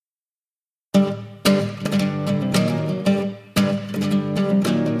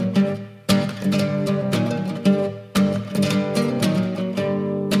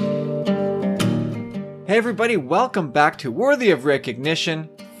Hey everybody, welcome back to Worthy of Recognition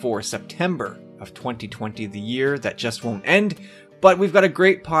for September of 2020, the year that just won't end. But we've got a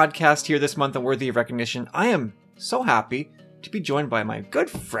great podcast here this month on Worthy of Recognition. I am so happy to be joined by my good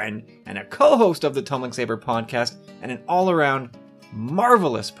friend and a co-host of the Tumbling Saber podcast and an all-around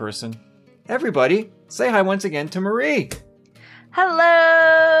marvelous person. Everybody, say hi once again to Marie.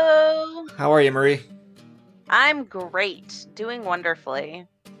 Hello! How are you, Marie? I'm great. Doing wonderfully.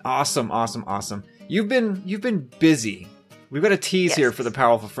 Awesome. You've been busy. We've got a tease here for the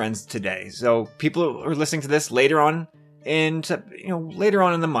Powerful Friends today. So people who are listening to this later on in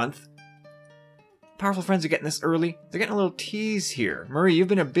the month. Powerful Friends are getting this early. They're getting a little tease here. Marie, you've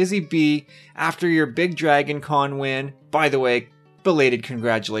been a busy bee after your big Dragon Con win. By the way, belated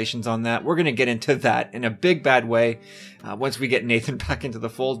congratulations on that. We're going to get into that in a big bad way once we get Nathan back into the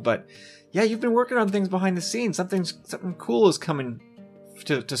fold. But yeah, you've been working on things behind the scenes. Something cool is coming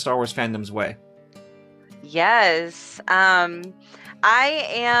to Star Wars fandom's way. Yes. I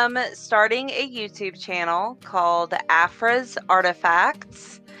am starting a YouTube channel called Aphra's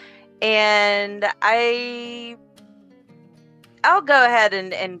Artifacts. And I'll go ahead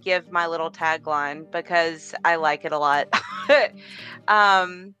and give my little tagline because I like it a lot.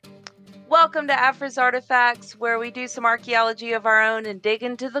 Welcome to Aphra's Artifacts, where we do some archaeology of our own and dig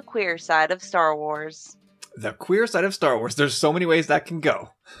into the queer side of Star Wars. The queer side of Star Wars. There's so many ways that can go.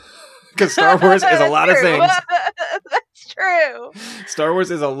 Because Star Wars is a lot of things. That's true. Star Wars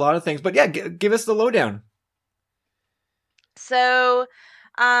is a lot of things. But yeah, give us the lowdown. So,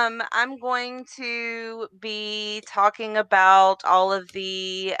 I'm going to be talking about all of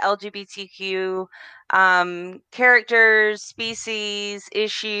the LGBTQ characters, species,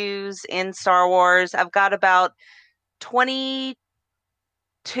 issues in Star Wars. I've got about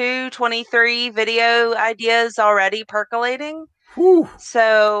 23 video ideas already percolating. Whew.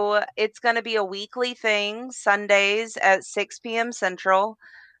 So it's going to be a weekly thing, Sundays at 6 p.m. Central,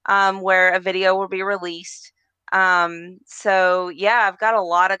 where a video will be released. So yeah, I've got a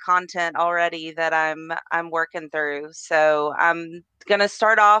lot of content already that I'm working through. So I'm going to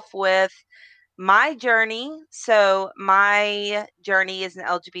start off with my journey. So my journey is an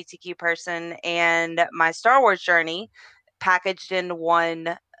LGBTQ person, and my Star Wars journey packaged in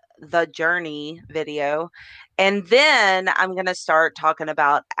one The Journey video. And then I'm going to start talking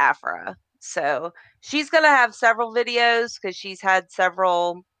about Aphra. So she's going to have several videos because she's had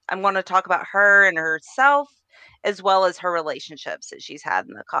several. I'm going to talk about her and herself, as well as her relationships that she's had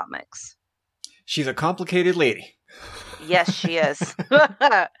in the comics. She's a complicated lady. Yes, she is.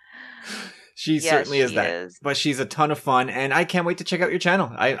 She certainly is that. But she's a ton of fun, and I can't wait to check out your channel.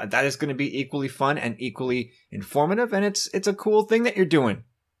 That is going to be equally fun and equally informative, and it's a cool thing that you're doing.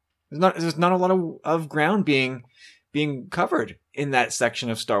 There's not a lot of ground being covered in that section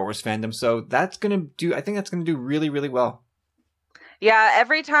of Star Wars fandom, so I think that's going to do really, really well. Yeah,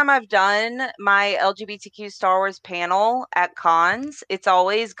 every time I've done my LGBTQ Star Wars panel at cons, it's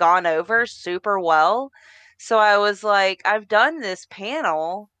always gone over super well. So I was like, I've done this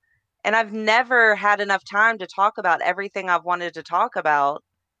panel and I've never had enough time to talk about everything I've wanted to talk about.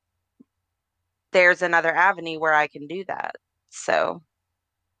 There's another avenue where I can do that. So.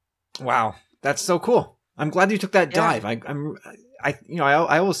 Wow, that's so cool. I'm glad you took that dive. I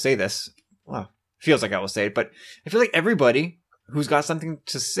always say this. Well, feels like I always say it, but I feel like everybody who's got something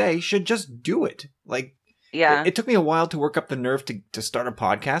to say should just do it. Like, yeah, it took me a while to work up the nerve to start a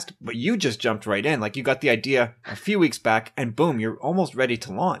podcast, but you just jumped right in. Like, you got the idea a few weeks back and boom, you're almost ready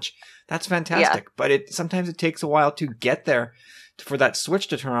to launch. That's fantastic. Yeah. But sometimes it takes a while to get there for that switch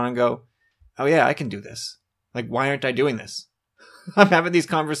to turn on and go, oh yeah, I can do this. Like, why aren't I doing this? I'm having these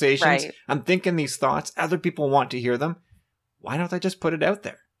conversations. Right. I'm thinking these thoughts. Other people want to hear them. Why don't I just put it out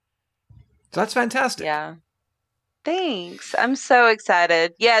there? So that's fantastic. Yeah. Thanks. I'm so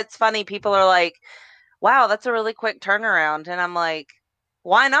excited. Yeah, it's funny. People are like, wow, that's a really quick turnaround. And I'm like,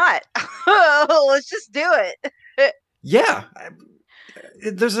 why not? Let's just do it. Yeah.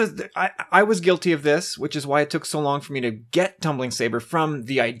 I was guilty of this, which is why it took so long for me to get Tumbling Saber from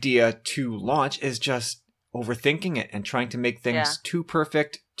the idea to launch, is just overthinking it and trying to make things too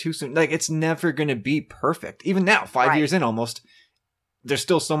perfect too soon. Like, it's never going to be perfect. Even now, 5 years in almost, there's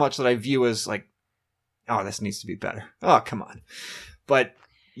still so much that I view as like, oh, this needs to be better. Oh, come on. But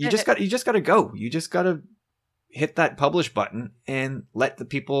you just got to go. You just got to hit that publish button and let the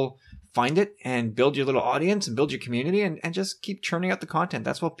people find it and build your little audience and build your community and just keep churning out the content.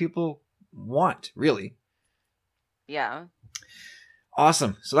 That's what people want, really. Yeah.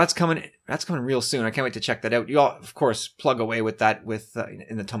 Awesome. So that's coming real soon. I can't wait to check that out. You all, of course, plug away with that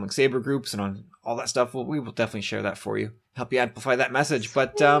in the Tumbling Saber groups and on all that stuff. We will definitely share that for you. Help you amplify that message.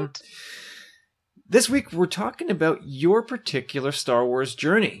 But This week, we're talking about your particular Star Wars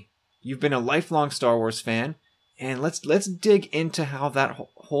journey. You've been a lifelong Star Wars fan, and let's dig into how that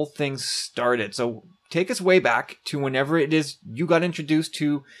whole thing started. So take us way back to whenever it is you got introduced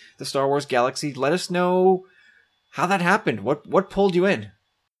to the Star Wars galaxy. Let us know how that happened. What pulled you in?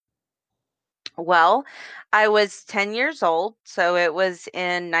 Well, I was 10 years old, so it was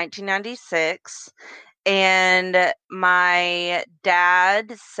in 1996, and my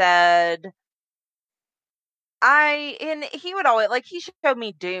dad said, and he would always like he showed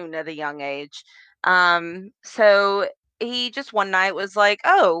me Dune at a young age. So he just one night was like,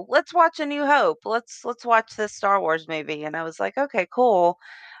 "Oh, let's watch A New Hope. Let's watch this Star Wars movie." And I was like, "Okay, cool.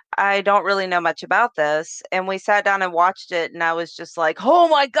 I don't really know much about this." And we sat down and watched it, and I was just like, "Oh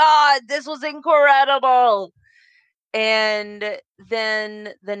my god, this was incredible." And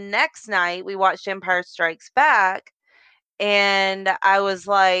then the next night we watched Empire Strikes Back, and I was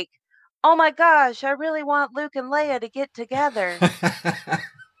like, "Oh my gosh, I really want Luke and Leia to get together."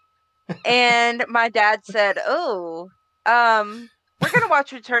 And my dad said, "Oh, we're gonna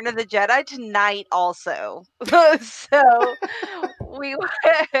watch Return of the Jedi tonight also." So we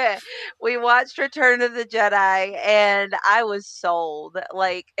we watched Return of the Jedi, and I was sold.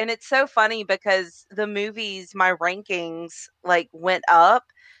 Like, and it's so funny because the movies, my rankings like went up.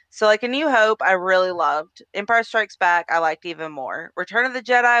 So like A New Hope, I really loved. Empire Strikes Back, I liked even more. Return of the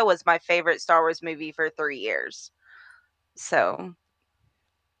Jedi was my favorite Star Wars movie for 3 years. So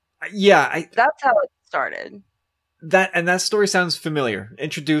Yeah, that's how it started. that story sounds familiar.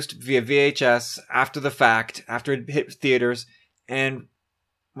 Introduced via VHS after the fact, after it hit theaters, and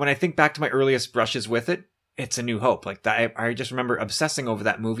when I think back to my earliest brushes with it, it's A New Hope. Like that, I just remember obsessing over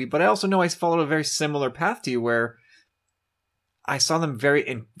that movie. But I also know I followed a very similar path to you, where I saw them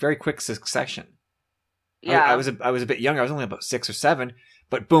in very quick succession. Yeah. I was a bit young. I was only about 6 or 7,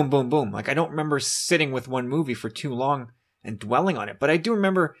 but boom, boom, boom. Like I don't remember sitting with one movie for too long and dwelling on it. But I do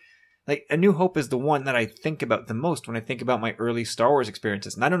remember, like, A New Hope is the one that I think about the most when I think about my early Star Wars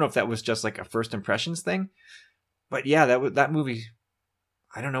experiences. And I don't know if that was just like a first impressions thing, but yeah, that movie.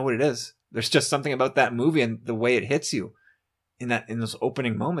 I don't know what it is. There's just something about that movie and the way it hits you in those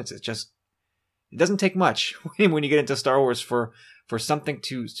opening moments. It doesn't take much when you get into Star Wars for something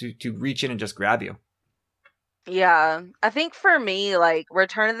to reach in and just grab you. Yeah. I think for me, like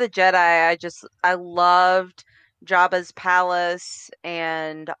Return of the Jedi, I loved Jabba's palace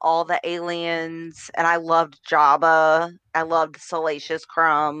and all the aliens, and I loved Jabba. I loved Salacious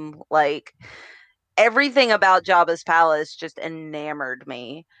Crumb. Like everything about Jabba's palace just enamored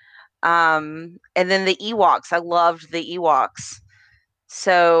me. And then the Ewoks, I loved the Ewoks.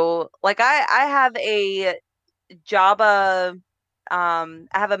 So like I have a Jabba. I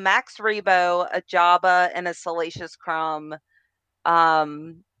have a Max Rebo, a Jabba, and a Salacious Crumb,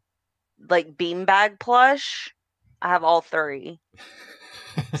 um, like beanbag plush. I have all three.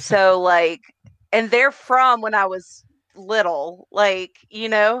 So like, and they're from when I was little, like, you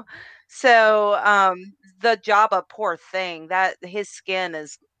know. So the Jabba, poor thing, that his skin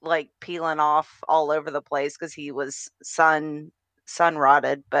is like peeling off all over the place because he was sun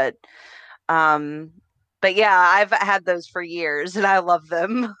rotted, um but yeah, I've had those for years and I love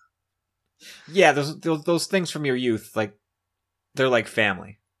them. Yeah, those things from your youth, like they're like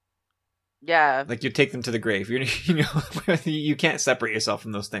family. Yeah. Like you take them to the grave. You can't separate yourself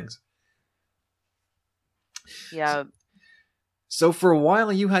from those things. Yeah. So for a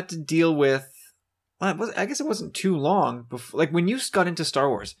while, you had to deal with. Well, I guess it wasn't too long before, like when you got into Star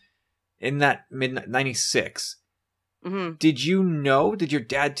Wars in that mid '96. Mm-hmm. Did you know? Did your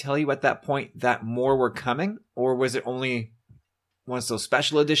dad tell you at that point that more were coming, or was it only once those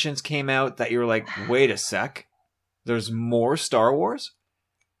special editions came out that you were like, "Wait a sec, there's more Star Wars"?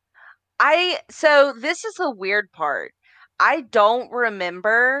 So this is the weird part. I don't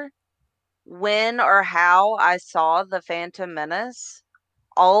remember when or how I saw The Phantom Menace.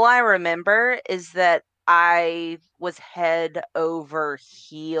 All I remember is that I was head over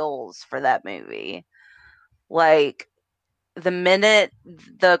heels for that movie. Like the minute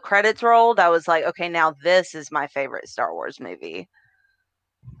the credits rolled, I was like, okay, now this is my favorite Star Wars movie.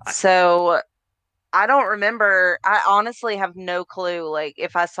 So I don't remember. I honestly have no clue. Like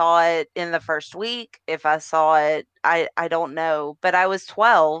if I saw it in the first week, if I saw it, I don't know. But I was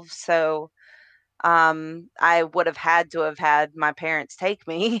 12, so I would have had to have had my parents take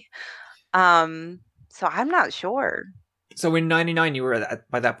me. So I'm not sure. So in '99, you were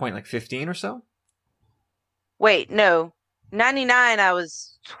by that point like 15 or so. Wait, no. 99 I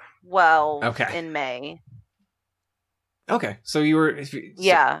was 12 Okay. in May. Okay. So you were.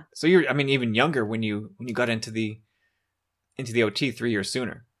 Yeah. So you're. I mean, even younger when you got into the OT 3 years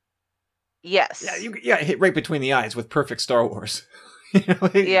sooner. Yes. Hit right between the eyes with perfect Star Wars.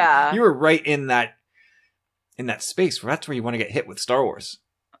 Yeah. You were right in that space where that's where you want to get hit with Star Wars.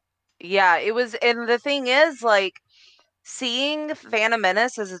 Yeah, it was, and the thing is, like, seeing Phantom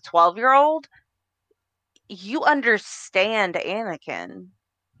Menace as a 12-year-old, you understand Anakin,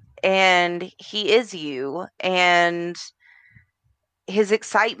 and he is you, and his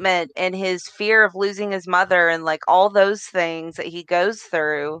excitement and his fear of losing his mother and like all those things that he goes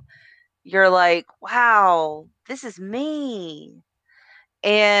through. You're like, wow, this is me.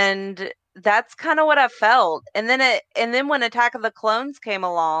 And that's kind of what I felt. And then when Attack of the Clones came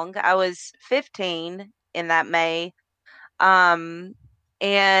along, I was 15 in that May. Um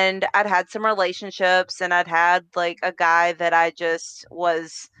and I'd had some relationships, and I'd had like a guy that I just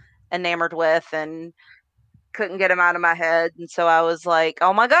was enamored with and couldn't get him out of my head. And so I was like,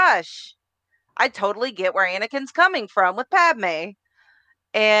 "Oh my gosh, I totally get where Anakin's coming from with Padme."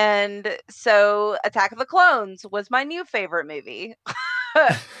 And so Attack of the Clones was my new favorite movie.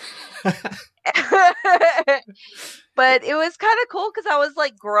 But it was kind of cool because I was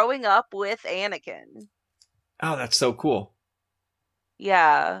like growing up with Anakin. Oh, that's so cool.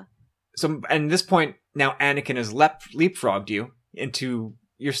 Yeah. So, and at this point now, Anakin has leapfrogged you into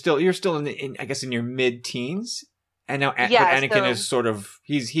you're still in I guess in your mid-teens, and now but Anakin is sort of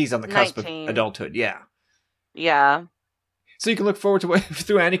he's on the cusp 19. Of adulthood. Yeah. Yeah. So you can look forward to what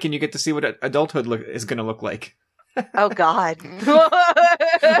through Anakin you get to see what adulthood is going to look like. Oh God.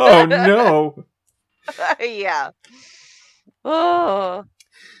 Oh no. Yeah. Oh.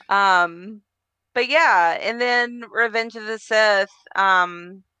 But yeah, and then Revenge of the Sith,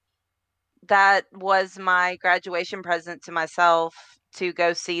 that was my graduation present to myself to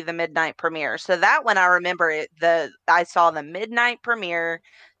go see the midnight premiere. So that one I remember I saw the midnight premiere.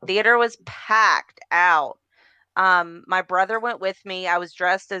 Theater was packed out. My brother went with me. I was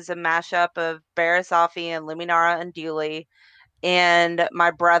dressed as a mashup of Barriss Offee and Luminara Unduli. And my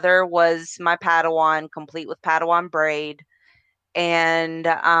brother was my Padawan, complete with Padawan braid. And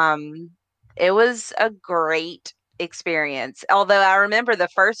it was a great experience. Although I remember the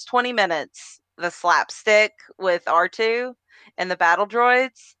first 20 minutes, the slapstick with R2 and the battle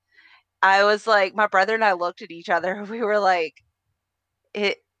droids, I was like, my brother and I looked at each other. We were like,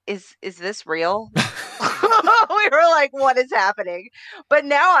 is this real? We were like, what is happening? But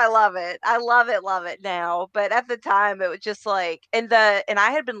now I love it. I love it now. But at the time it was just like, and I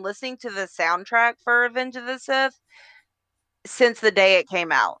had been listening to the soundtrack for Revenge of the Sith since the day it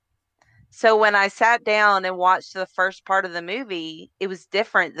came out. So when I sat down and watched the first part of the movie, it was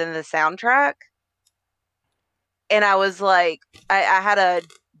different than the soundtrack. And I was like, I had a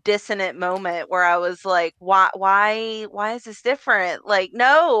dissonant moment where I was like, why is this different? Like,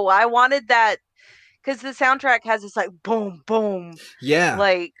 no, I wanted that, because the soundtrack has this like boom, boom. Yeah.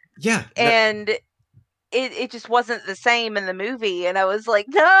 Like, yeah. And it just wasn't the same in the movie. And I was like,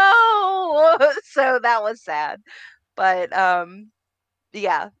 no. So that was sad. But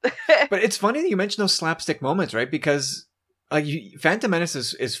yeah. But it's funny that you mentioned those slapstick moments, right? Because like Phantom Menace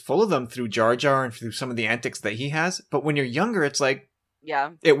is full of them through Jar Jar and through some of the antics that he has. But when you're younger, it's like,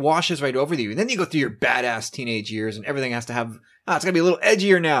 yeah, it washes right over you. And then you go through your badass teenage years and everything has to have, it's going to be a little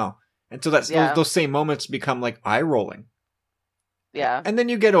edgier now. And so those same moments become like eye rolling. Yeah. And then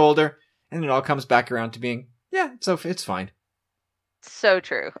you get older and it all comes back around to being, so it's fine. So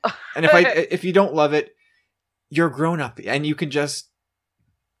true. And if you don't love it, you're grown up and you can just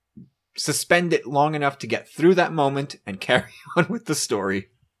suspend it long enough to get through that moment and carry on with the story.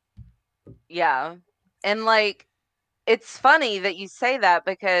 Yeah. And like, it's funny that you say that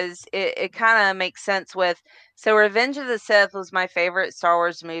because it kind of makes sense with, so Revenge of the Sith was my favorite Star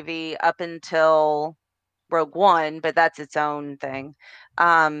Wars movie up until Rogue One, but that's its own thing.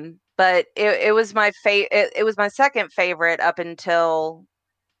 But it was my it was my second favorite up until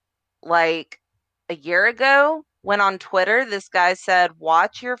like a year ago, when on Twitter this guy said,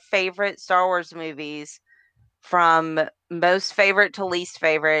 watch your favorite Star Wars movies from most favorite to least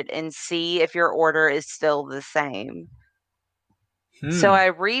favorite and see if your order is still the same. So I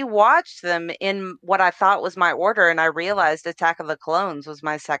rewatched them in what I thought was my order, and I realized Attack of the Clones was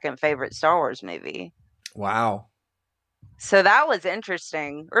my second favorite Star Wars movie. Wow. So that was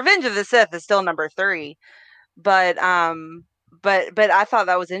interesting. Revenge of the Sith is still number 3, but I thought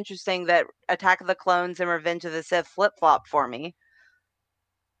that was interesting that Attack of the Clones and Revenge of the Sith flip-flopped for me.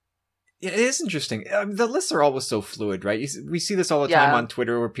 Yeah, it is interesting. The lists are always so fluid, right? We see this all the time on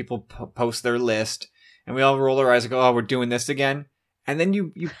Twitter where people post their list, and we all roll our eyes and go, "Oh, we're doing this again." And then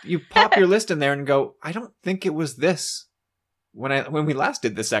you pop your list in there and go, "I don't think it was this when we last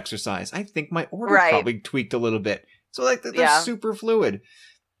did this exercise. I think my order probably tweaked a little bit." So like they're super fluid.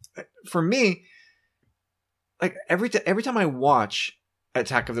 for me, like every time I watch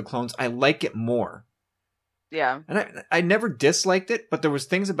Attack of the Clones, I like it more. Yeah. And I never disliked it, but there was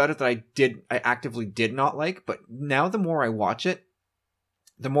things about it that I actively did not like. But now the more I watch it,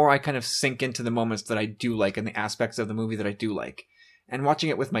 the more I kind of sink into the moments that I do like and the aspects of the movie that I do like. And watching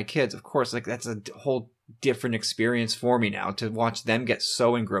it with my kids, of course, like that's a whole different experience for me now to watch them get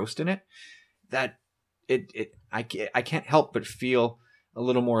so engrossed in it that I can't help but feel a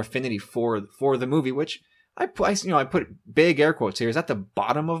little more affinity for the movie, which I put big air quotes here, is at the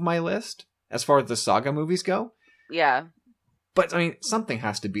bottom of my list as far as the saga movies go. Yeah. But I mean, something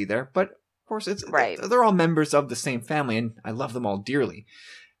has to be there. But of course, Right. they're all members of the same family, and I love them all dearly.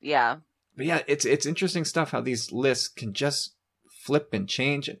 Yeah. But yeah, it's interesting stuff how these lists can just flip and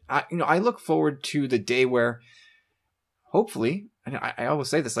change. And I look forward to the day where, hopefully, and I always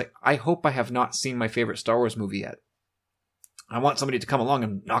say this, like I hope I have not seen my favorite Star Wars movie yet. I want somebody to come along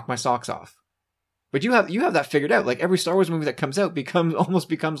and knock my socks off. But you have that figured out. Like every Star Wars movie that comes out almost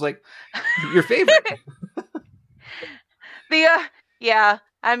becomes like your favorite. Yeah.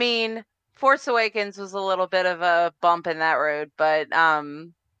 I mean, Force Awakens was a little bit of a bump in that road, but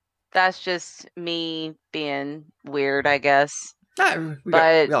that's just me being weird, I guess. We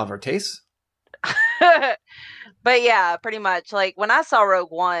all have our tastes. But yeah, pretty much. Like when I saw Rogue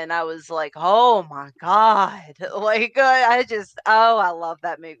One, I was like, "Oh my god!" Like I love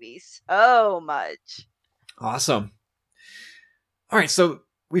that movie so much. Awesome. All right, so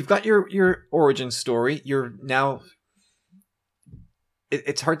we've got your origin story. You're now.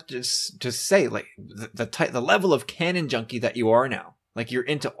 It's hard to just say like the level of canon junkie that you are now. Like you're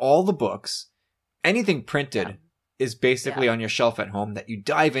into all the books, anything printed is basically on your shelf at home that you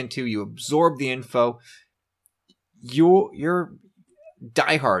dive into. You absorb the info. You're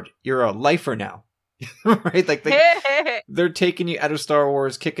diehard. You're a lifer now, right? Like they're taking you out of Star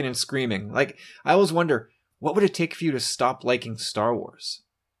Wars, kicking and screaming. Like I always wonder, what would it take for you to stop liking Star Wars?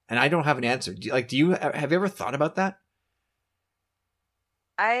 And I don't have an answer. Have you ever thought about that?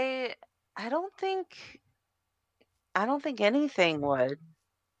 I don't think anything would.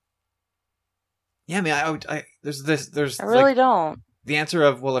 Yeah, I mean, there's I really don't. The answer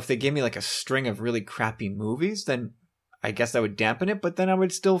of, well, if they gave me like a string of really crappy movies, then I guess that would dampen it, but then I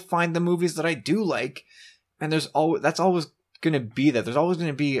would still find the movies that I do like. And that's always going to be that. There's always going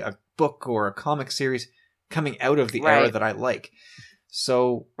to be a book or a comic series coming out of the era that I like.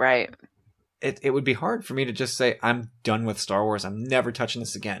 So right. It would be hard for me to just say, I'm done with Star Wars. I'm never touching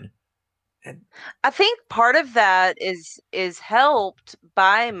this again. And I think part of that is helped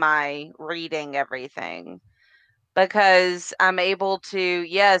by my reading everything, because I'm able to,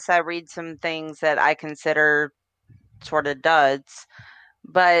 yes, I read some things that I consider sort of duds,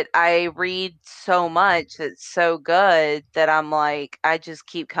 but I read so much that's so good that I'm like, I just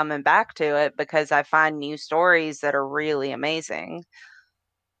keep coming back to it because I find new stories that are really amazing.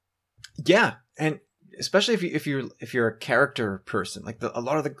 yeah, and especially if you're a character person, like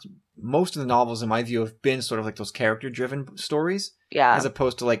most of the novels in my view have been sort of like those character driven stories, as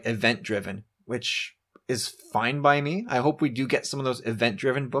opposed to like event driven, which is fine by me. I hope we do get some of those event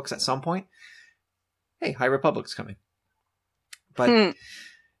driven books at some point. Hey, High Republic's coming. But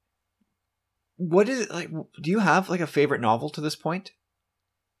what is it like? Do you have like a favorite novel to this point?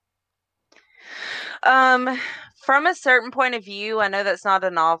 From a certain point of view, I know that's not a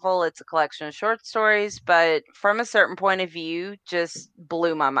novel, it's a collection of short stories, but from a certain point of view, just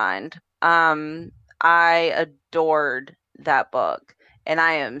blew my mind. I adored that book, and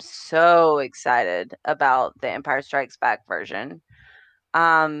I am so excited about the Empire Strikes Back version.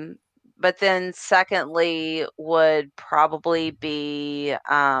 But then secondly would probably be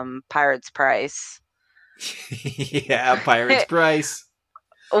Pirate's Price. Yeah, Pirate's Price.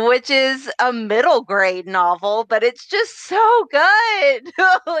 Which is a middle grade novel, but it's just so good.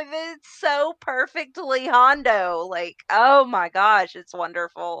 It's so perfectly Hondo. Like, oh my gosh, it's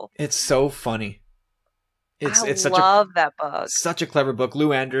wonderful. It's so funny. I love that book. Such a clever book.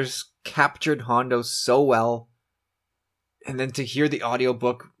 Lou Anders captured Hondo so well. And then to hear the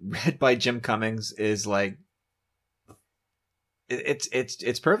audiobook read by Jim Cummings is like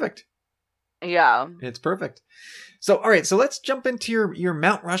it's perfect. Yeah. It's perfect. So, all right, so let's jump into your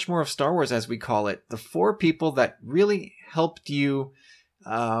Mount Rushmore of Star Wars, as we call it. The 4 people that really helped you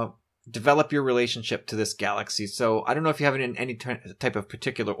develop your relationship to this galaxy. So, I don't know if you have it in any type of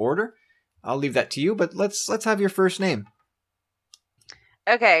particular order. I'll leave that to you, but let's have your first name.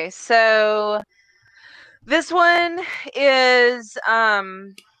 Okay, so this one is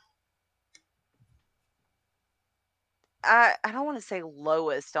I don't want to say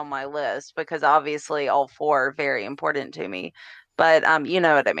lowest on my list because obviously all 4 are very important to me. but you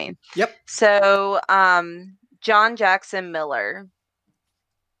know what I mean. Yep. So John Jackson Miller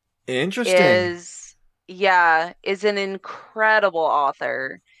Interesting. is an incredible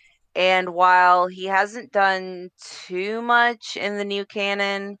author. And while he hasn't done too much in the new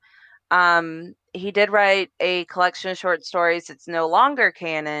canon, he did write a collection of short stories that's no longer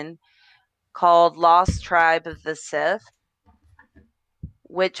canon called Lost Tribe of the Sith,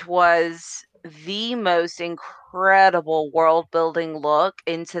 which was the most incredible world building look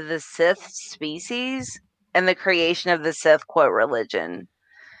into the Sith species and the creation of the Sith quote religion.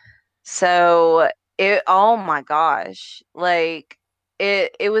 So oh my gosh, like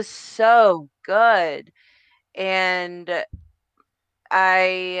it was so good. And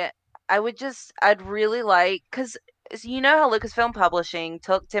I I'd really like, because you know how Lucasfilm Publishing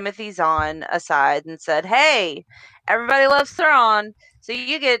took Timothy Zahn aside and said, "Hey, everybody loves Thrawn, so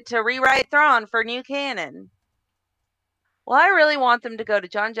you get to rewrite Thrawn for new canon." Well, I really want them to go to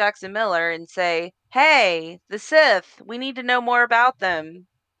John Jackson Miller and say, "Hey, the Sith, we need to know more about them.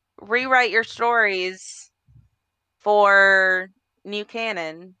 Rewrite your stories for new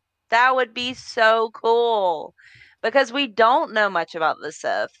canon." That would be so cool because we don't know much about the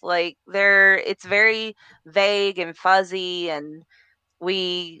Sith. Like it's very vague and fuzzy, and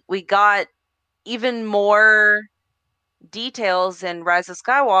we got even more details in Rise of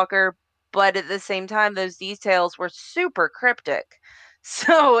Skywalker, but at the same time those details were super cryptic.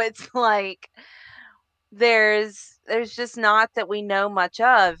 So it's like there's just not that we know much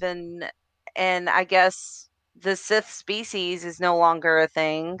of, and I guess the Sith species is no longer a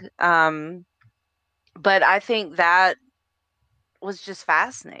thing. But I think that was just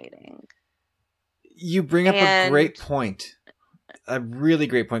fascinating. You bring up a And great point. A really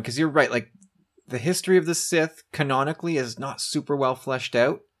great point, because you're right. Like, the history of the Sith canonically is not super well fleshed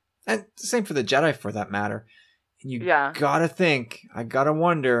out. And same for the Jedi, for that matter. And you yeah, I gotta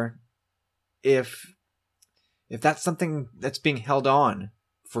wonder if that's something that's being held on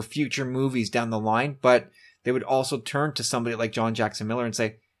for future movies down the line, but they would also turn to somebody like John Jackson Miller and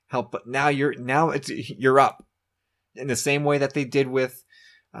say, "Help!" But now you're up, in the same way that they did with,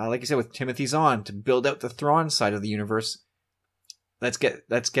 like you said, with Timothy Zahn, to build out the Thrawn side of the universe. Let's get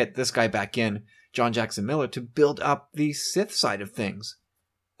this guy back in, John Jackson Miller, to build up the Sith side of things.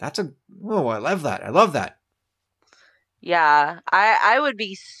 I love that. I love that. yeah, I would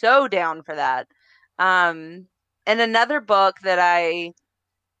be so down for that. Um, and another book that I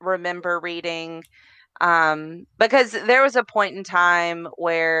remember reading, because there was a point in time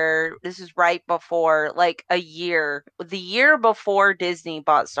where this is right before, like the year before Disney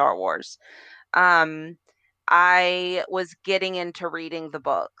bought Star Wars. Um, I was getting into reading the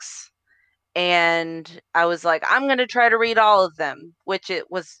books, and I was like, I'm going to try to read all of them, which it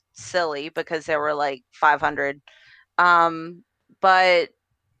was silly because there were like 500. But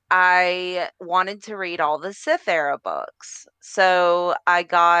I wanted to read all the Sith era books. So I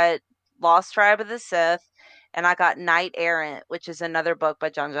got Lost Tribe of the Sith, and I got Knight Errant, which is another book by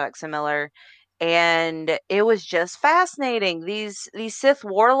John Jackson Miller. And it was just fascinating. These Sith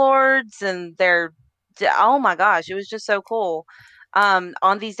warlords and oh my gosh, it was just so cool. On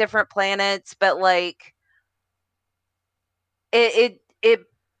these different planets, but like it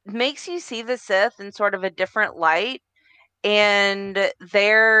makes you see the Sith in sort of a different light, and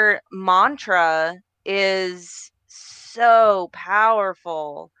their mantra is so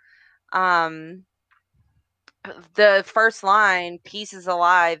powerful. Um, the first line, "Peace is a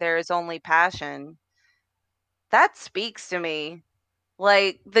lie, there is only passion." That speaks to me.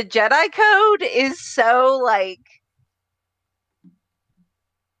 Like the Jedi code is so like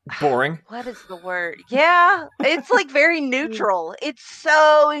Boring. what is the word? Yeah, it's like very neutral. It's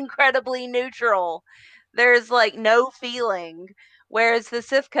so incredibly neutral. There's like no feeling, whereas the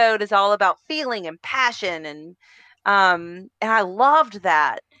Sith code is all about feeling and passion, and I loved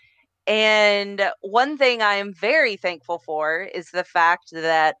that. And one thing I am very thankful for is the fact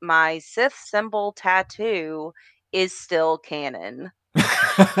that my Sith symbol tattoo is still canon.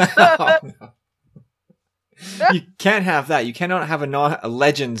 Oh, no. You can't have that. You cannot have a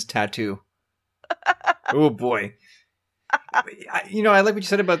Legends tattoo. Oh boy. I like what you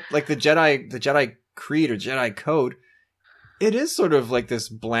said about like the Jedi Creed or Jedi Code. It is sort of like this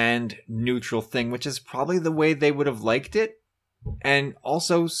bland, neutral thing, which is probably the way they would have liked it, and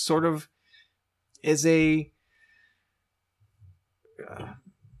also sort of is a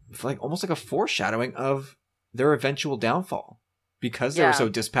like almost like a foreshadowing of their eventual downfall, because they were Yeah, so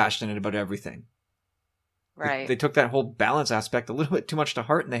dispassionate about everything. right. They took that whole balance aspect a little bit too much to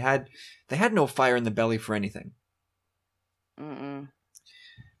heart, and they had no fire in the belly for anything. Mm-mm.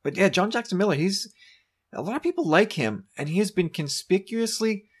 But yeah, John Jackson Miller, he's a lot of people like him, and he has been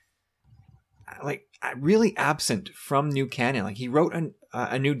conspicuously, like, really absent from new canon. Like, he wrote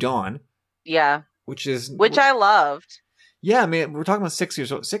a New Dawn. Yeah. Which I loved. Yeah, I mean, we're talking about 6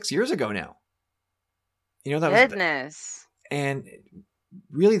 years ago now. You know, that Goodness. And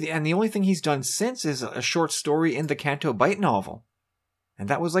really, the only thing he's done since is a short story in the Canto Bight novel. And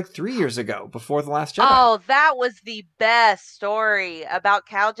that was like 3 years ago, before The Last Jedi. Oh, that was the best story about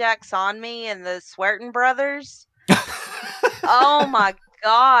Kajak Sonmi and the Swearingen brothers. Oh my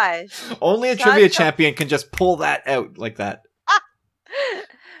gosh. Only a trivia champion can just pull that out like that.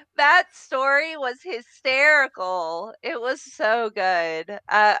 That story was hysterical. It was so good.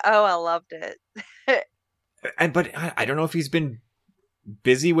 I loved it. But I don't know if he's been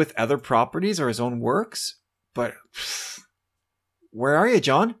busy with other properties or his own works, but where are you,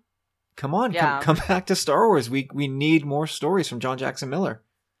 John? Come on, come back to Star Wars. We need more stories from John Jackson Miller.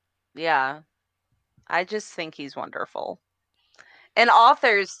 Yeah. I just think he's wonderful. And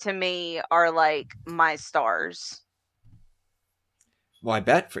authors to me are like my stars. Well, I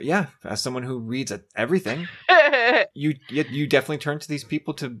bet as someone who reads everything, you definitely turn to these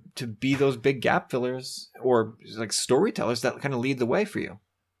people to be those big gap fillers or like storytellers that kind of lead the way for you.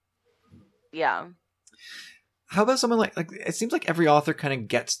 Yeah. How about someone like it seems like every author kind of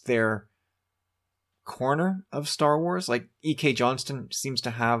gets their corner of Star Wars. Like E.K. Johnston seems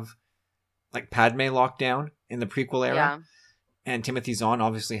to have like Padme locked down in the prequel era. Yeah. And Timothy Zahn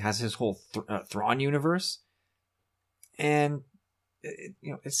obviously has his whole Thrawn universe. And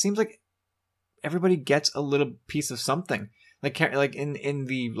it seems like everybody gets a little piece of something. Like in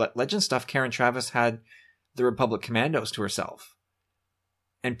the Legend stuff, Karen Traviss had the Republic Commandos to herself,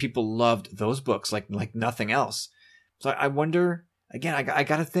 and people loved those books like nothing else. So I wonder again. I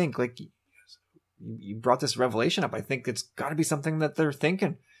got to think, like, you brought this revelation up. I think it's got to be something that they're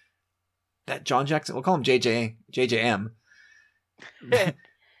thinking. That John Jackson, we'll call him JJM.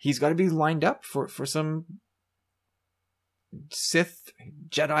 He's got to be lined up for some Sith,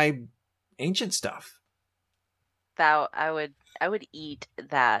 Jedi, ancient stuff. That I would eat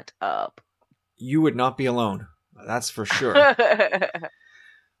that up. You would not be alone. That's for sure. All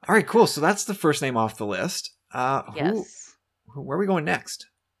right, cool. So that's the first name off the list. Yes. Where are we going next?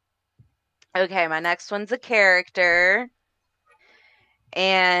 Okay, my next one's a character.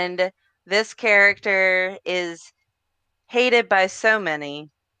 And this character is hated by so many,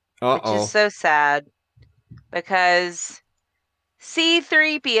 which is so sad, because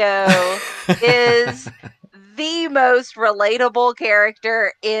C-3PO is the most relatable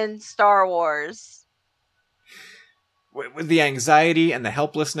character in Star Wars. With the anxiety and the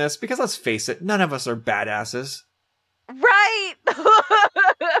helplessness, because let's face it, none of us are badasses. Right!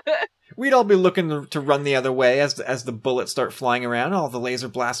 We'd all be looking to run the other way as the bullets start flying around, all the laser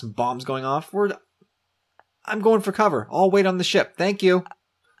blasts and bombs going off. I'm going for cover. I'll wait on the ship. Thank you.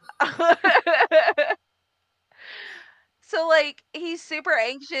 So, like, he's super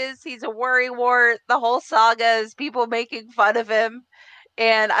anxious. He's a worrywart. The whole saga is people making fun of him.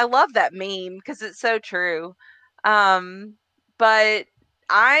 And I love that meme because it's so true. But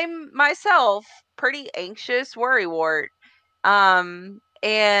I'm myself pretty anxious worrywart. And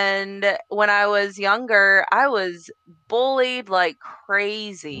when I was younger, I was bullied like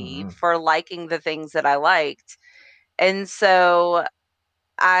crazy for liking the things that I liked. And so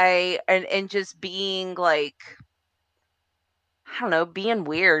and just being like, I don't know, being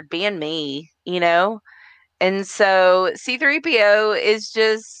weird, being me, And so C-3PO is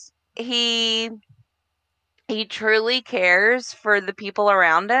just, he truly cares for the people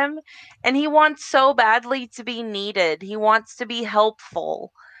around him, and he wants so badly to be needed. He wants to be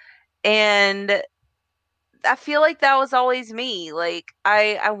helpful. And I feel like that was always me. Like,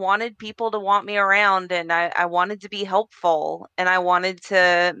 I wanted people to want me around, and I wanted to be helpful, and I wanted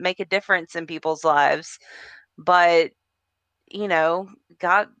to make a difference in people's lives. But,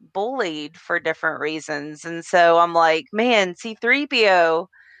 got bullied for different reasons. And so I'm like, man, C-3PO,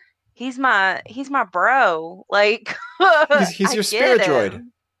 he's my bro. Like, he's your spirit droid.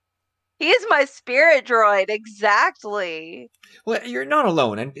 He is my spirit droid, exactly. Well, you're not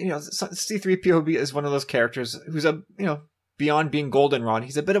alone, and C-3PO is one of those characters who's beyond being goldenrod.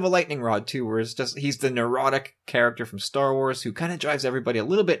 He's a bit of a lightning rod too, where he's the neurotic character from Star Wars who kind of drives everybody a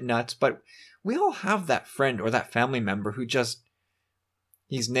little bit nuts. But we all have that friend or that family member who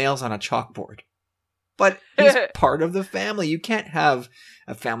he's nails on a chalkboard. But he's part of the family. You can't have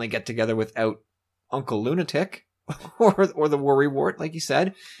a family get together without Uncle Lunatic or the worrywart, like you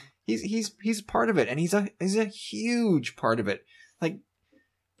said. He's part of it, and he's a huge part of it. Like,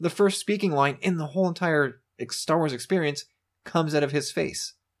 the first speaking line in the whole entire Star Wars experience comes out of his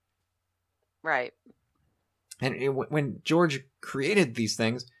face. Right. And when George created these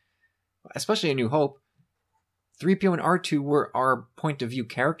things, especially A New Hope, 3PO and R2 were our point of view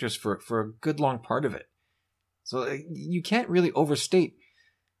characters for a good long part of it. So you can't really overstate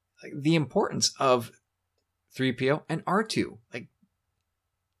the importance of 3PO and R2. Like,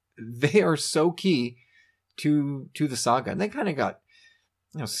 they are so key to the saga. And they kind of got,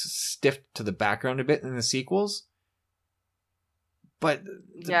 stiffed to the background a bit in the sequels. But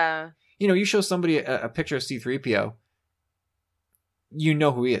you show somebody a picture of C-3PO, you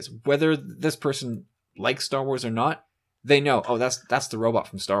know who he is. Whether this person likes Star Wars or not, they know, oh, that's the robot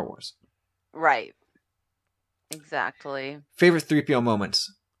from Star Wars. Right. Exactly. Favorite 3PO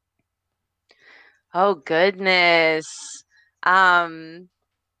moments? Oh, goodness. I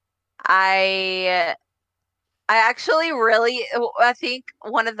actually really, I think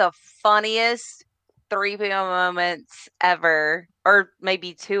one of the funniest 3PO moments ever, or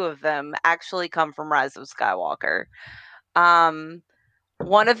maybe two of them, actually come from Rise of Skywalker. One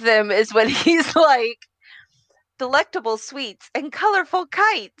of them is when he's like, delectable sweets and colorful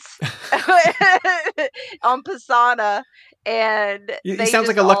kites on Pisana, and he sounds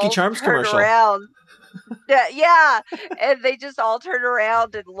like a Lucky Charms commercial. Around. Yeah, and they just all turn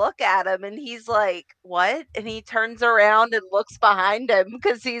around and look at him, and he's like, "What?" And he turns around and looks behind him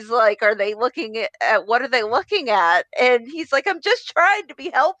because he's like, "Are they looking at what are they looking at?" And he's like, "I'm just trying to be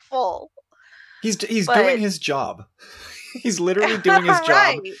helpful." He's doing his job. He's literally doing his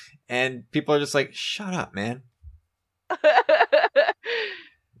job, and people are just like, "Shut up, man."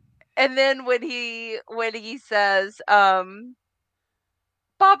 And then when he says,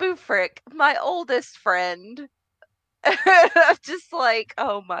 Babu Frick, my oldest friend, I'm just like,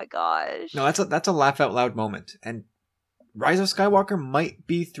 oh my gosh. No, that's a laugh out loud moment, and Rise of Skywalker might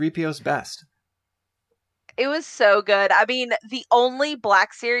be 3PO's best. It was so good. I mean, the only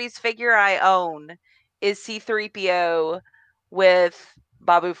Black Series figure I own is C-3PO with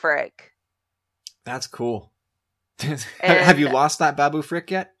Babu Frick. That's cool. Have you lost that Babu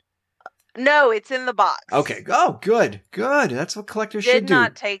Frick yet? No, it's in the box. Okay. Oh, good. That's what collectors should do. Did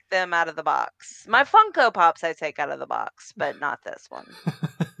not take them out of the box. My Funko Pops I take out of the box, but not this one.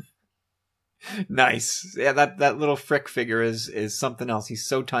 Nice. Yeah, that little Frick figure is something else. He's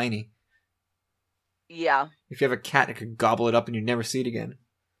so tiny. Yeah. If you have a cat, it could gobble it up and you'd never see it again.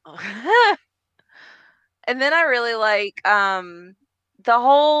 And then I really like the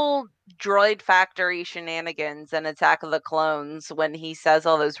whole droid factory shenanigans and Attack of the Clones when he says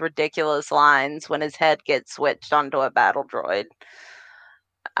all those ridiculous lines when his head gets switched onto a battle droid.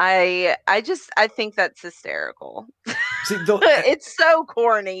 I think that's hysterical. See, it's so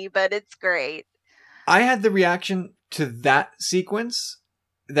corny, but it's great. I had the reaction to that sequence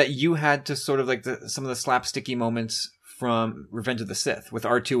that you had to sort of like some of the slapsticky moments from Revenge of the Sith with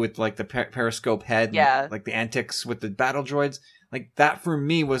R2 with like the periscope head, and, like the antics with the battle droids. Like that for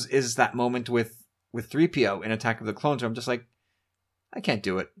me is that moment with 3PO in Attack of the Clones where I'm just like, I can't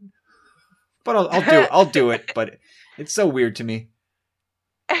do it, but I'll do it. But it's so weird to me.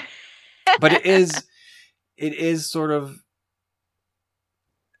 But it is sort of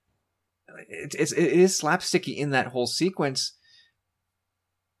it is slapsticky in that whole sequence.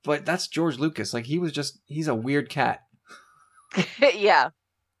 But that's George Lucas. Like he's a weird cat. Yeah.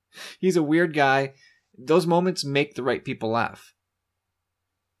 He's a weird guy. Those moments make the right people laugh.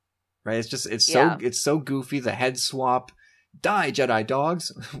 Right? It's so goofy. The head swap. Die, Jedi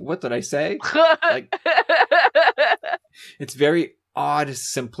dogs. What did I say? Like, it's very odd,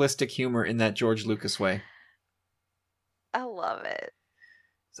 simplistic humor in that George Lucas way. I love it.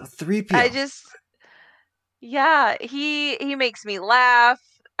 So 3PO. He makes me laugh.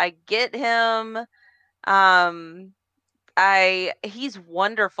 I get him. He's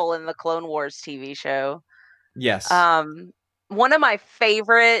wonderful in the Clone Wars TV show. Yes. One of my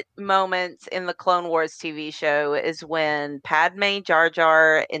favorite moments in the Clone Wars TV show is when Padme, Jar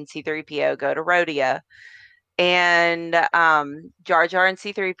Jar, and C-3PO go to Rhodia. And Jar Jar and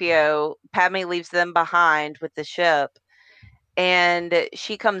C-3PO, Padme leaves them behind with the ship. And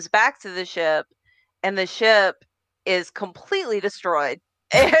she comes back to the ship, and the ship is completely destroyed.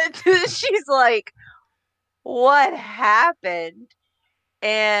 And she's like, what happened?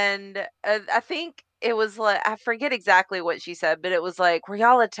 And I think it was like, I forget exactly what she said, but it was like, were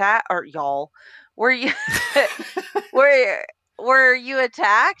y'all attacked? Or y'all, were you, were you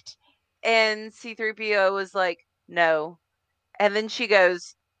attacked? And C-3PO was like, no. And then she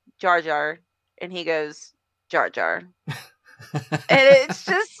goes, Jar Jar. And he goes, Jar Jar. And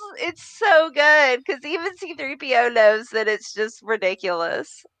it's so good because even C-3PO knows that it's just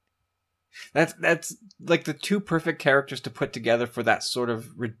ridiculous. That's like the two perfect characters to put together for that sort of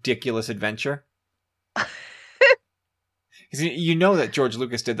ridiculous adventure. 'Cause you know that George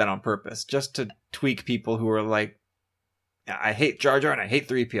Lucas did that on purpose, just to tweak people who are like, I hate Jar Jar and I hate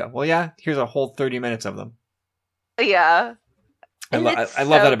 3PO. Well, yeah, here's a whole 30 minutes of them. Yeah. I love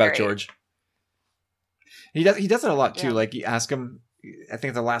that about George. He does it a lot too. Like you ask him, I think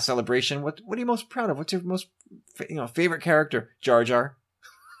at the last celebration, what are you most proud of? What's your most favorite character? Jar Jar.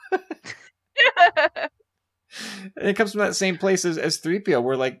 And it comes from that same place as 3PO.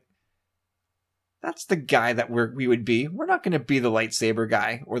 We're like, that's the guy that we would be. We're not going to be the lightsaber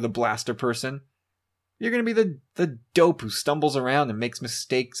guy or the blaster person. You're going to be the dope who stumbles around and makes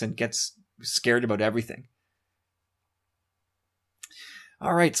mistakes and gets scared about everything.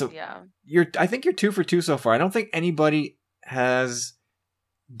 All right, so I think you're 2 for 2 so far. I don't think anybody has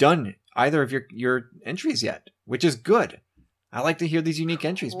done either of your entries yet, which is good. I like to hear these unique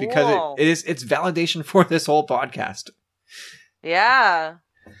entries because it's validation for this whole podcast. Yeah.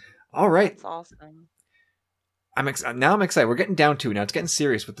 All right. That's awesome. I'm excited. We're getting down to it now. It's getting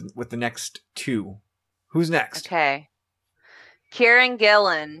serious with the next 2. Who's next? Okay. Kieran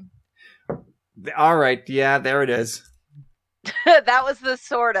Gillen. All right. Yeah, there it is. That was the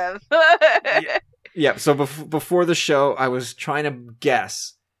sort of. Yeah. So before the show, I was trying to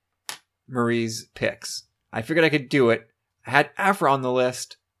guess Marie's picks. I figured I could do it. I had Aphra on the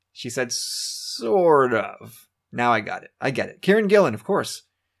list. She said sort of. Now I got it. I get it. Kieran Gillen, of course.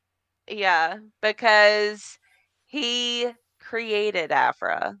 Yeah, because he created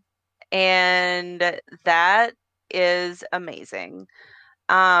Aphra, and that is amazing.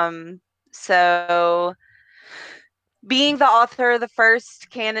 So being the author of the first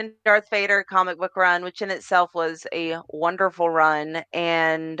canon Darth Vader comic book run, which in itself was a wonderful run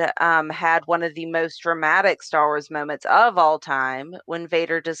and had one of the most dramatic Star Wars moments of all time when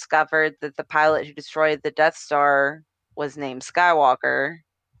Vader discovered that the pilot who destroyed the Death Star was named Skywalker,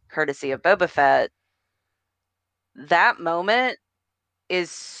 courtesy of Boba Fett. That moment is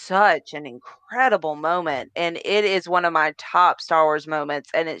such an incredible moment, and it is one of my top Star Wars moments,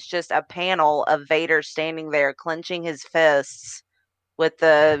 and it's just a panel of Vader standing there clenching his fists with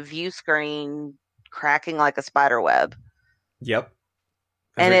the view screen cracking like a spider web. Yep.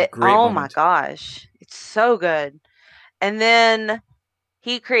 That's my gosh, it's so good. And then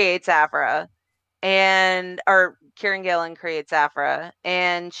he creates Aphra, or Kieran Gillen creates Aphra,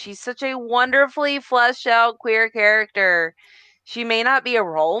 and she's such a wonderfully fleshed out queer character. She may not be a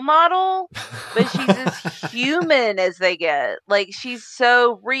role model, but she's as human as they get. Like, she's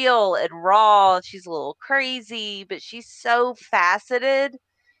so real and raw. She's a little crazy, but she's so faceted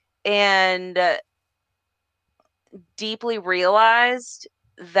and deeply realized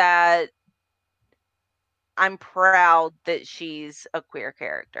that I'm proud that she's a queer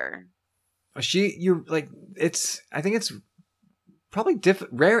character. I think it's probably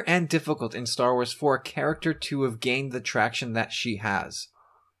rare and difficult in Star Wars for a character to have gained the traction that she has.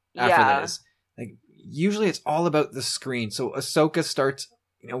 After that is, like, usually it's all about the screen. So Ahsoka starts,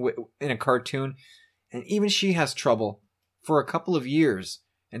 in a cartoon, and even she has trouble for a couple of years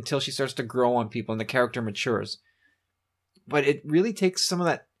until she starts to grow on people and the character matures. But it really takes some of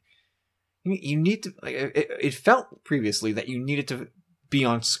that. You need to. It felt previously that you needed to be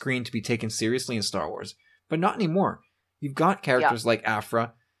on screen to be taken seriously in Star Wars, but not anymore. You've got characters like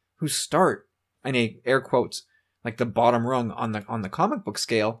Aphra who start in air quotes like the bottom rung on the comic book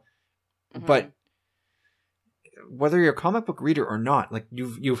scale, but whether you're a comic book reader or not, like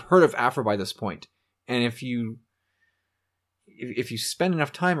you've heard of Aphra by this point, and if you spend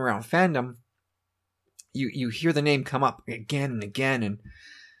enough time around fandom, you hear the name come up again and again, and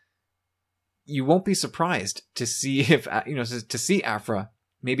you won't be surprised to see to see Aphra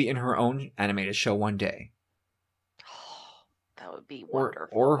maybe in her own animated show one day. That would be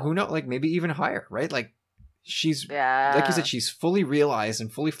wonderful. Or who knows, like maybe even higher, right? Like she's like you said, she's fully realized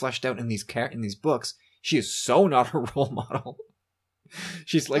and fully fleshed out in these books. She is so not a role model.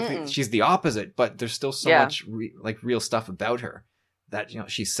 She's like she's the opposite, but there's still so much real stuff about her that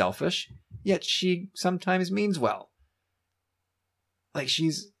she's selfish, yet she sometimes means well. Like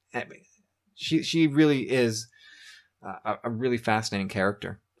she really is a really fascinating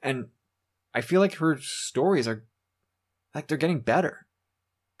character, and I feel like her stories are like they're getting better.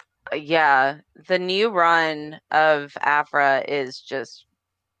 Yeah, the new run of Aphra is just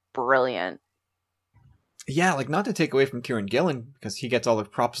brilliant. Yeah, like not to take away from Kieran Gillen because he gets all the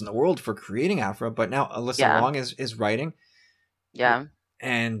props in the world for creating Aphra, but now Alyssa Wong is writing. Yeah,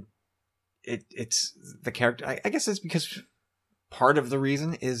 and it's the character. I guess it's because part of the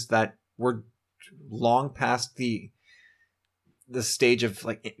reason is that we're long past the stage of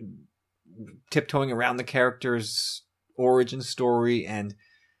like tiptoeing around the character's origin story and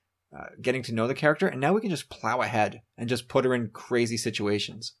getting to know the character, and now we can just plow ahead and just put her in crazy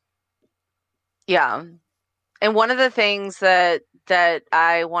situations. Yeah. And one of the things that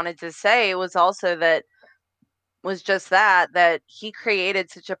I wanted to say was also that was just that he created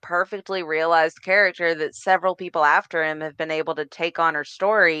such a perfectly realized character that several people after him have been able to take on her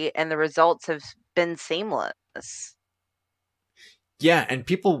story, and the results have been seamless. Yeah, and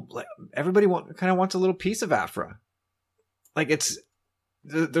everybody kind of wants a little piece of Aphra. Like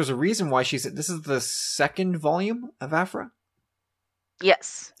there's a reason why this is the second volume of Aphra.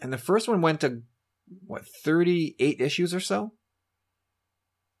 Yes. And the first one went to, 38 issues or so?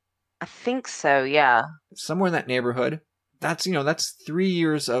 I think so, yeah. Somewhere in that neighborhood. That's 3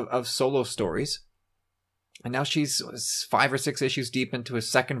 years of solo stories. And now she's 5 or 6 issues deep into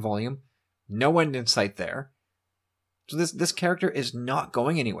his second volume. No end in sight there. So this character is not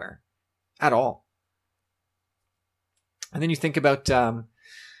going anywhere at all. And then you think about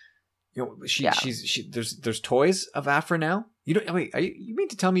there's toys of Aphra now. You don't wait. You mean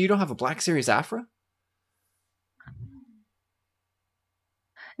to tell me you don't have a Black Series Aphra?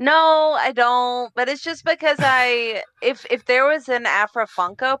 No, I don't. But it's just because if there was an Aphra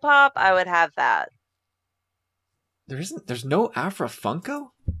Funko Pop, I would have that. There's no Aphra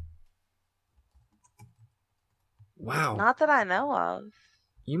Funko? Wow. Not that I know of.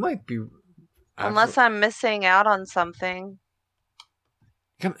 You might be Unless I'm missing out on something.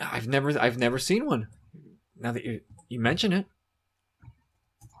 I've never seen one. Now that you mention it.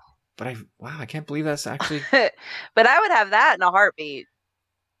 But I can't believe that's actually. But I would have that in a heartbeat.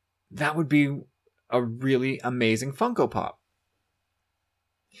 That would be a really amazing Funko Pop.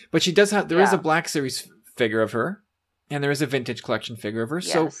 But she does have. There is a Black Series figure of her, and there is a vintage collection figure of her.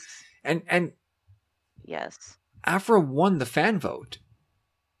 Yes. So, and yes, Aphra won the fan vote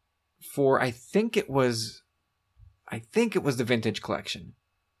for I think it was the vintage collection.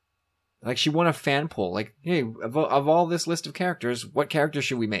 Like she won a fan poll. Like, hey, of all this list of characters, what character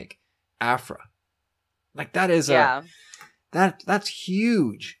should we make? Aphra. Like that is that's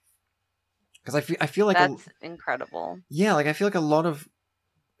huge. Because I feel like that's incredible. Yeah, like I feel like a lot of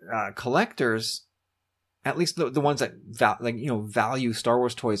collectors, at least the ones that value Star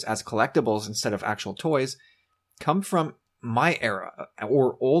Wars toys as collectibles instead of actual toys, come from my era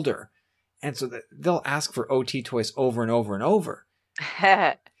or older, and so they'll ask for OT toys over and over and over,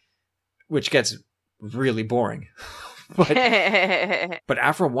 which gets really boring. but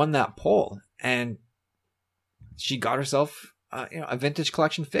Aphra won that poll, and she got herself a vintage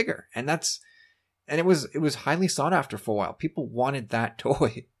collection figure, and it was highly sought after for a while. People wanted that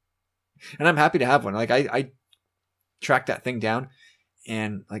toy, and I'm happy to have one. Like I tracked that thing down,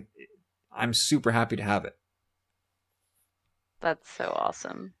 and like I'm super happy to have it. That's so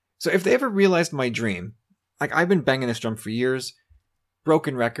awesome. So if they ever realized my dream, like I've been banging this drum for years,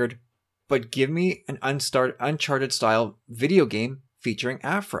 broken record, but give me an Uncharted style video game featuring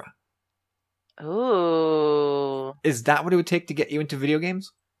Aphra. Ooh. Is that what it would take to get you into video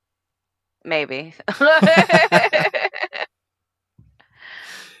games? Maybe.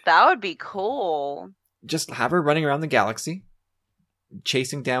 That would be cool. Just have her running around the galaxy,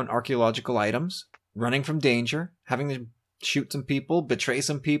 chasing down archaeological items, running from danger, having to shoot some people, betray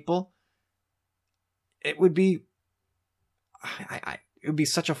some people. It would be it would be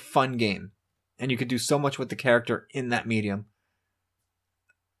such a fun game, and you could do so much with the character in that medium.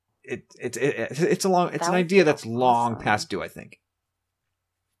 It's an idea that's long past due, I think.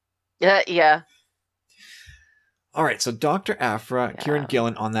 Yeah. All right, so Dr. Aphra, Kieran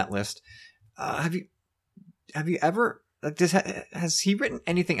Gillen on that list. Have you ever has he written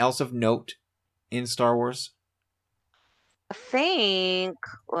anything else of note in Star Wars? I think,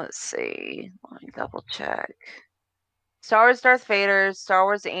 let's see. Let me double check. Star Wars Darth Vader, Star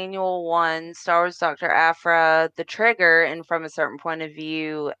Wars Annual 1, Star Wars Dr. Aphra, The Trigger, and From a Certain Point of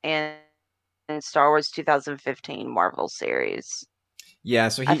View, and Star Wars 2015 Marvel series. Yeah,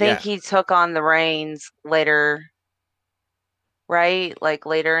 so I think he took on the reins later, right? Like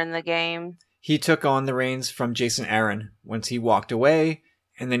later in the game. He took on the reins from Jason Aaron once he walked away,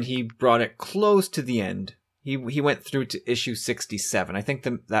 and then he brought it close to the end. He went through to issue 67. I think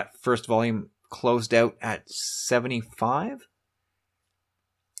that first volume closed out at 75.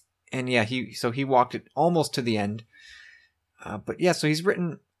 And yeah, he walked it almost to the end. But yeah, so he's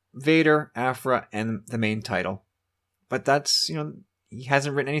written Vader, Aphra, and the main title. But that's, he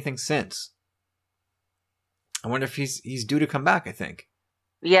hasn't written anything since. I wonder if he's due to come back, I think.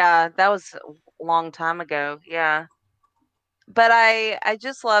 Yeah, that was a long time ago. Yeah. But I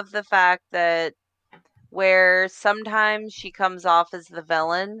just love the fact that where sometimes she comes off as the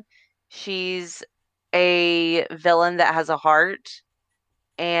villain, she's a villain that has a heart,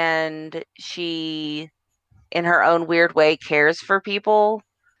 and she, in her own weird way, cares for people.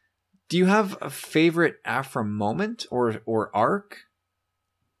 Do you have a favorite Aphra moment or arc?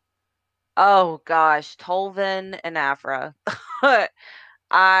 Oh gosh, Tolvin and Aphra.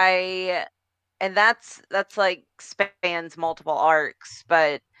 I and that's like spans multiple arcs,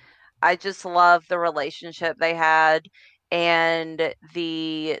 but I just love the relationship they had and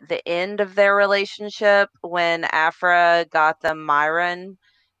the end of their relationship when Aphra got the Myron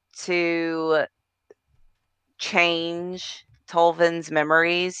to change Tolvin's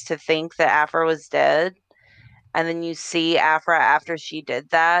memories to think that Aphra was dead. And then you see Aphra after she did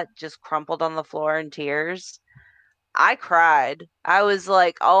that, just crumpled on the floor in tears. I cried. I was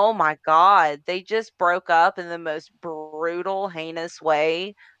like, oh my God, they just broke up in the most brutal, heinous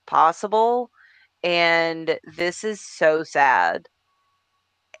way possible. And this is so sad.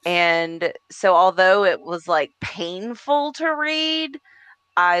 And so, although it was like painful to read,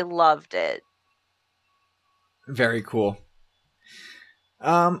 I loved it. Very cool.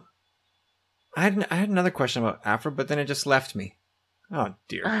 Um, I had another question about Aphra, but then it just left me. Oh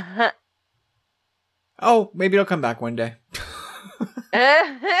dear. Oh, maybe it'll come back one day.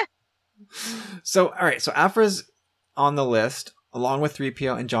 So, all right. So Aphra's on the list along with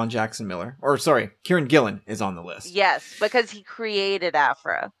 3PO and John Jackson Miller. Or sorry, Kieran Gillen is on the list. Yes, because he created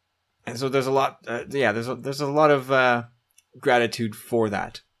Aphra. And so there's a lot. Yeah, there's a lot of gratitude for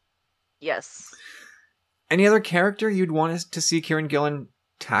that. Yes. Any other character you'd want us to see Kieran Gillen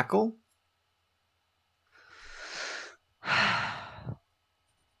tackle?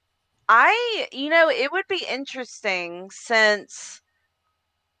 It would be interesting since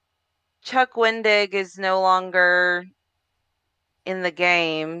Chuck Wendig is no longer in the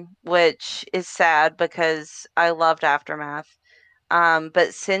game, which is sad because I loved Aftermath.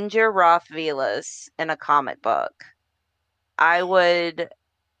 But Sinjir Roth Velas in a comic book, I would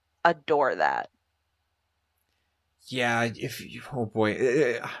adore that. Yeah, oh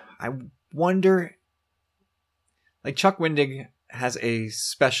boy, I wonder. Like Chuck Wendig has a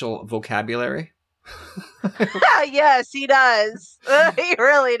special vocabulary. Yes, he does. He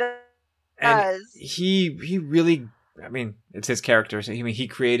really does. And he really, I mean, it's his character. So he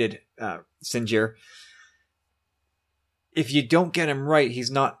created Sinjir. If you don't get him right, he's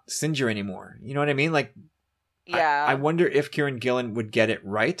not Sinjir anymore. You know what I mean? Like, yeah. I wonder if Kieran Gillen would get it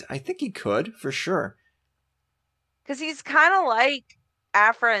right. I think he could, for sure. Because he's kind of like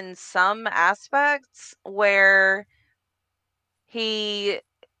Aphra in some aspects where he's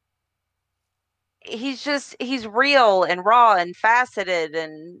real and raw and faceted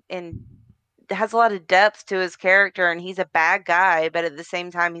and has a lot of depth to his character, and he's a bad guy, but at the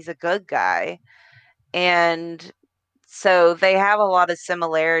same time he's a good guy. And so they have a lot of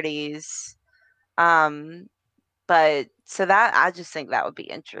similarities. But so that I just think that would be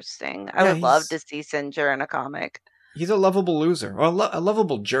interesting. I Yeah, would love to see Sinjir in a comic. He's a lovable loser or a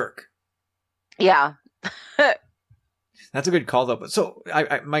lovable jerk. Yeah. That's a good call though. But so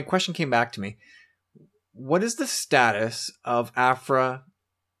my question came back to me. What is the status of Aphra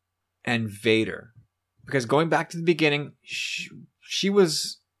and Vader? Because going back to the beginning, she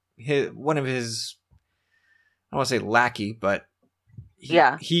was one of his, I don't want to say lackey, but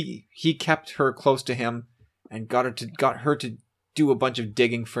he kept her close to him and got her to do a bunch of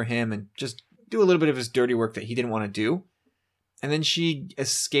digging for him and just do a little bit of his dirty work that he didn't want to do. And then she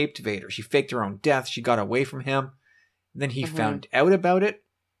escaped Vader. She faked her own death. She got away from him. Then he found out about it,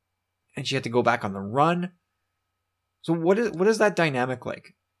 and she had to go back on the run. So what is that dynamic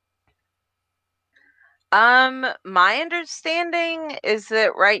like? My understanding is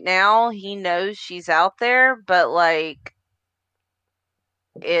that right now he knows she's out there, but like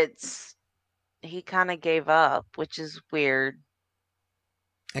he kind of gave up, which is weird.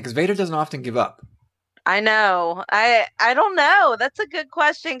 Because Vader doesn't often give up. I know. I don't know. That's a good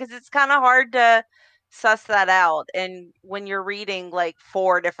question because it's kind of hard to suss that out. And when you're reading like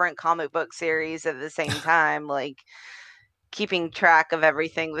 4 different comic book series at the same time, like keeping track of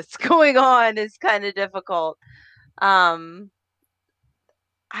everything that's going on is kind of difficult. I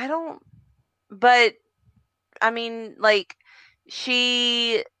don't, but I mean, like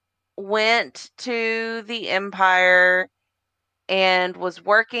she went to the Empire and was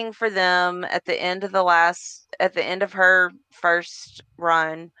working for them at the end of her first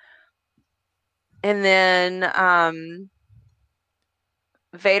run. And then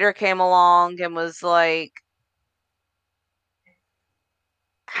Vader came along and was like,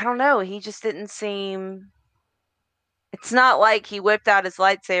 I don't know, he just didn't seem, it's not like he whipped out his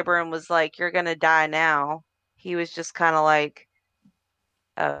lightsaber and was like, you're going to die now. He was just kind of like,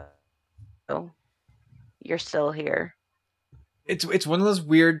 oh, you're still here. it's one of those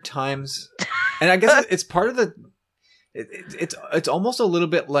weird times, and I guess it's part of the. It's almost a little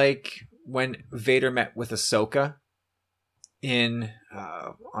bit like when Vader met with Ahsoka in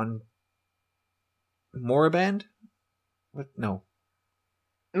on Moraband. What? No,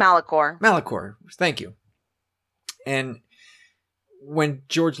 Malachor. Thank you. And when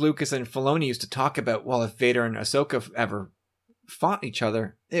George Lucas and Filoni used to talk about, well, if Vader and Ahsoka ever fought each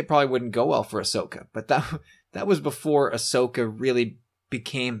other, it probably wouldn't go well for Ahsoka. But that was before Ahsoka really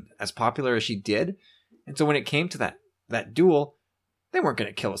became as popular as she did. And so when it came to that duel, they weren't going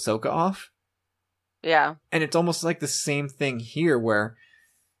to kill Ahsoka off. Yeah. And it's almost like the same thing here where,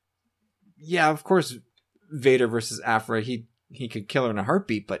 yeah, of course, Vader versus Aphra, he could kill her in a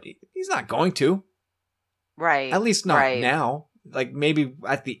heartbeat, but he's not going to. Right. At least not now. Like maybe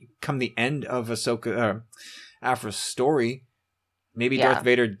come the end of Ahsoka, Aphra's story, maybe Darth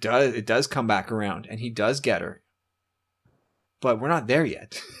Vader does come back around and he does get her. But we're not there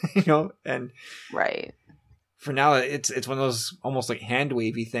yet, and right. For now, it's one of those almost like hand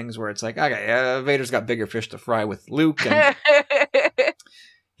wavy things where it's like, okay, Vader's got bigger fish to fry with Luke, and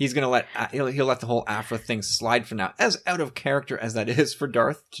he's gonna he'll let the whole Aphra thing slide for now, as out of character as that is for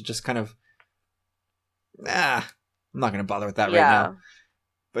Darth to just kind of, I'm not gonna bother with that right now.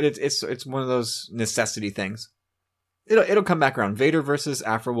 But it's one of those necessity things. It'll come back around. Vader versus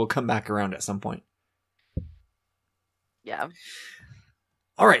Aphra will come back around at some point. Yeah.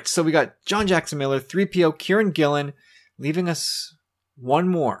 All right, so we got John Jackson Miller, 3PO, Kieran Gillen, leaving us one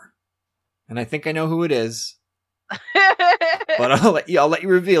more, and I think I know who it is, but I'll let you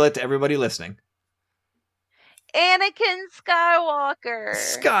reveal it to everybody listening. Anakin Skywalker.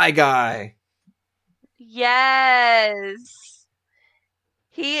 Sky Guy. Yes.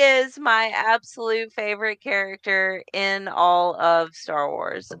 He is my absolute favorite character in all of Star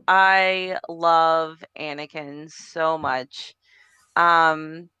Wars. I love Anakin so much.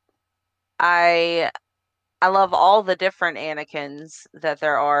 I love all the different Anakins that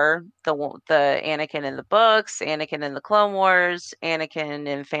there are. The Anakin in the books, Anakin in the Clone Wars, Anakin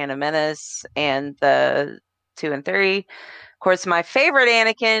in Phantom Menace, and the 2 and 3. Of course, my favorite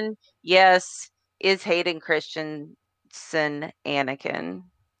Anakin, yes, is Hayden Christensen Anakin.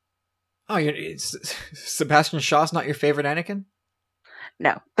 Oh, Sebastian Shaw's not your favorite Anakin?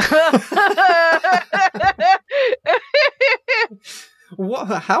 No. What?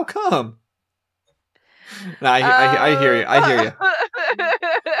 How come? No, I hear you. I hear you.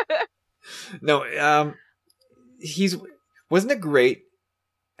 No, wasn't it great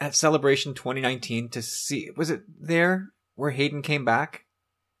at Celebration 2019 to see? Was it there where Hayden came back?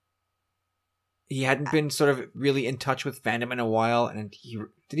 He hadn't been sort of really in touch with fandom in a while, and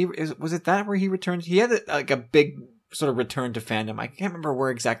was it that where he returned? He had a big sort of return to fandom. I can't remember where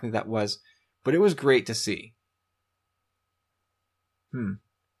exactly that was, but it was great to see.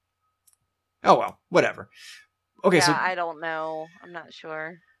 Oh well, whatever. Okay, yeah, so I don't know. I'm not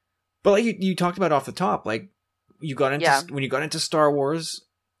sure. But like you talked about off the top, like you got into when you got into Star Wars,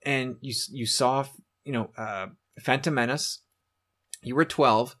 and you saw Phantom Menace. You were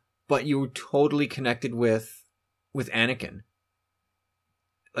 12, but you were totally connected with Anakin.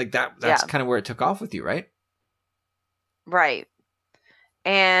 Like that's kind of where it took off with you, right? Right.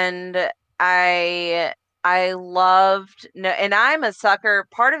 And I loved and I'm a sucker.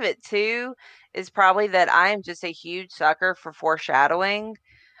 Part of it too is probably that I am just a huge sucker for foreshadowing.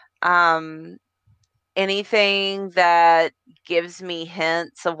 Anything that gives me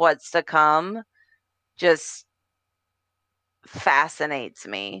hints of what's to come just fascinates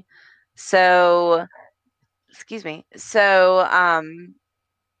me. So, excuse me. So,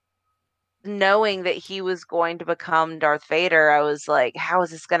 knowing that he was going to become Darth Vader, I was like, how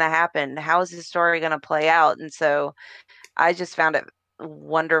is this going to happen? How is this story going to play out? And so I just found it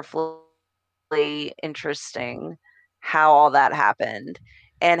wonderfully interesting how all that happened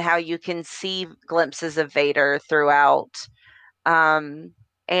and how you can see glimpses of Vader throughout. And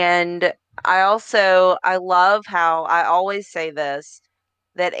I love how I always say this,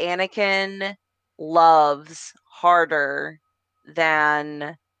 that Anakin loves harder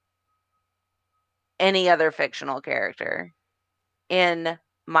than any other fictional character, in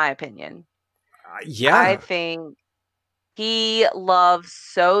my opinion. I think he loves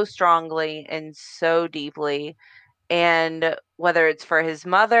so strongly and so deeply, and whether it's for his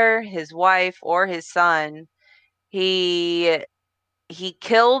mother, his wife, or his son, he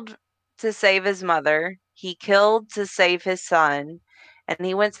killed to save his mother, he killed to save his son, and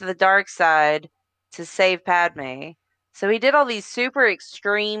he went to the dark side to save Padme. So he did all these super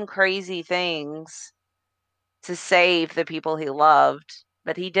extreme, crazy things to save the people he loved,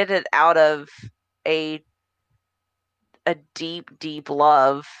 but he did it out of a a deep, deep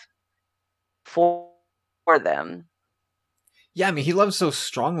love for them. Yeah, I mean, he loves so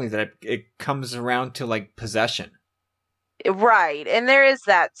strongly that it comes around to like possession. Right. And there is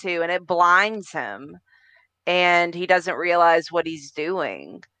that too. And it blinds him and he doesn't realize what he's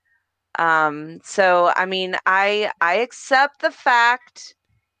doing. So I mean, I accept the fact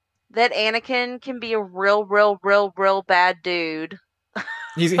that Anakin can be a real, real, real, real bad dude.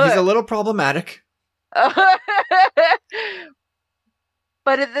 He's a little problematic. But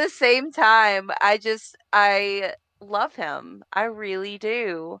at the same time, I love him. I really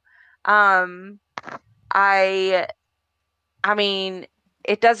do. Um I I mean,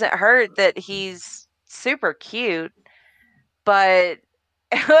 it doesn't hurt that he's super cute, but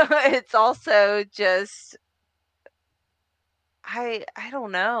it's also just I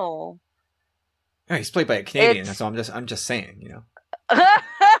don't know. Oh, he's played by a Canadian, It's so I'm just saying, you know.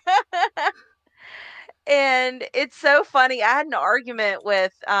 and it's so funny. I had an argument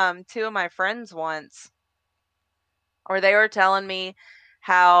with two of my friends once where they were telling me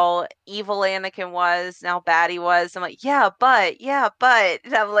how evil Anakin was and how bad he was. I'm like, yeah, but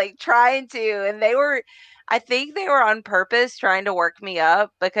and I'm like trying to, and I think they were on purpose trying to work me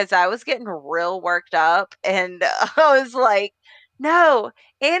up because I was getting real worked up, and I was like, no,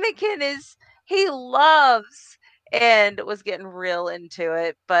 Anakin is he loves, and was getting real into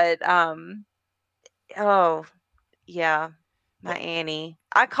it, but oh yeah, my Well, Annie.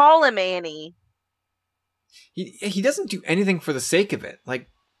 I call him Annie. he doesn't do anything for the sake of it. Like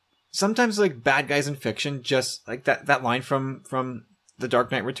sometimes like bad guys in fiction, just like that line from The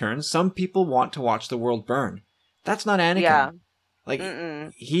Dark Knight Returns, some people want to watch the world burn. That's not Anakin. Yeah. Like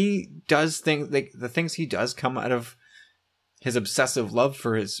Mm-mm. he does things, like the things he does come out of his obsessive love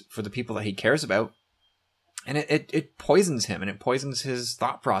for the people that he cares about. And it poisons him and it poisons his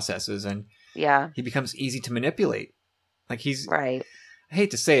thought processes and Yeah. he becomes easy to manipulate. Like Right. I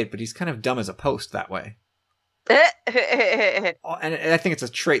hate to say it, but he's kind of dumb as a post that way. And I think it's a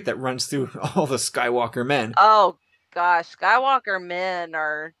trait that runs through all the Skywalker men. Oh gosh, Skywalker men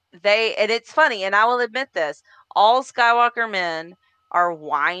are and it's funny, and I will admit this, all Skywalker men are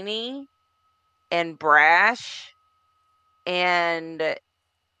whiny and brash and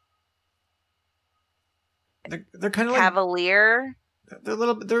They're kind of like cavalier. they're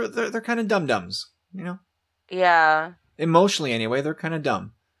little they're kind of dum dums, you know. Yeah. Emotionally, anyway, they're kind of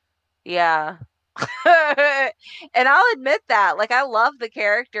dumb. Yeah. And I'll admit that. Like I love the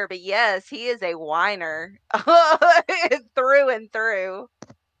character, but yes, he is a whiner through and through.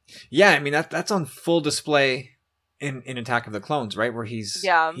 Yeah, I mean that's on full display in Attack of the Clones, right? Where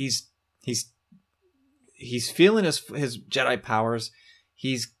Yeah. he's feeling his Jedi powers.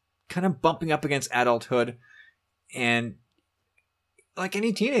 He's kind of bumping up against adulthood, and like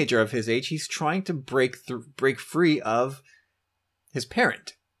any teenager of his age, he's trying to break free of his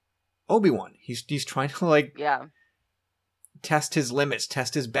parent, Obi-Wan. He's trying to like Yeah. test his limits,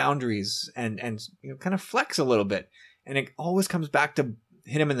 test his boundaries, and you know, kind of flex a little bit. And it always comes back to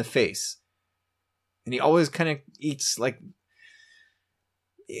hit him in the face. And he always kind of eats like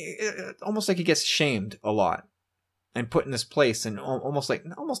almost like he gets shamed a lot and put in this place and almost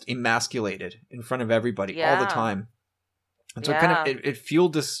emasculated in front of everybody all the time. And so it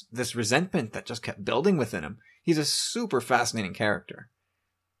fueled this resentment that just kept building within him. He's a super fascinating character.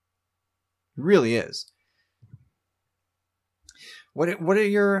 He really is. What are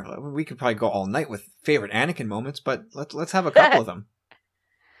your? We could probably go all night with favorite Anakin moments, but let's have a couple of them.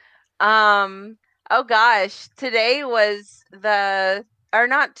 Oh gosh, today was or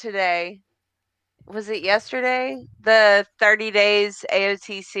not today. Was it yesterday? The 30 days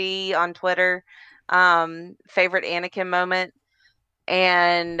AOTC on Twitter. Favorite Anakin moment.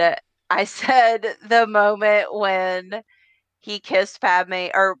 And I said the moment when he kissed Padme,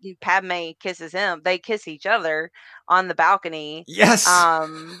 or Padme kisses him. They kiss each other on the balcony. Yes.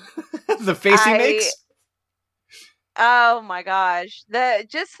 The face he makes. Oh my gosh. The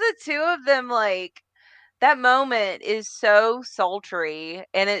two of them, like that moment is so sultry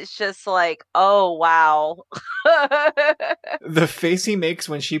and it's just like, oh wow. The face he makes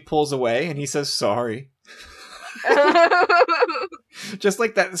when she pulls away and he says sorry. Just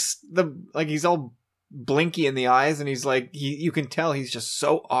like that, like he's all blinky in the eyes and he's like you can tell he's just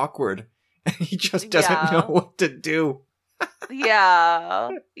so awkward. He just doesn't know what to do. Yeah.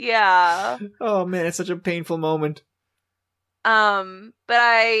 Oh man, it's such a painful moment. But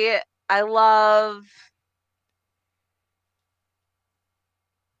I love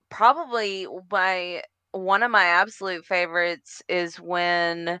probably one of my absolute favorites is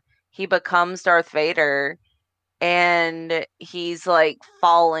when he becomes Darth Vader and he's like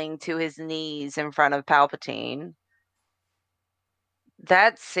falling to his knees in front of Palpatine.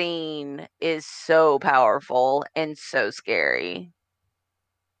 That scene is so powerful and so scary.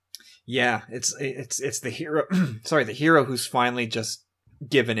 Yeah, it's the hero. Sorry, the hero who's finally just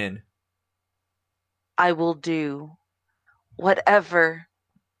given in. I will do whatever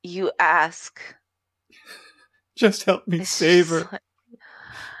you ask. Just help me save her.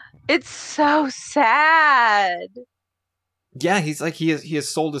 It's so sad. Yeah, he's like he has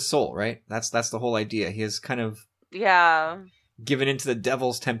sold his soul, right? That's the whole idea. He has kind of given into the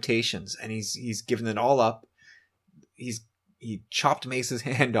devil's temptations, and he's given it all up. He chopped Mace's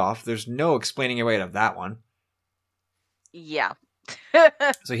hand off. There's no explaining your way out of that one. Yeah.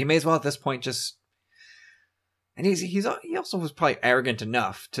 So he may as well at this point just, and he also was probably arrogant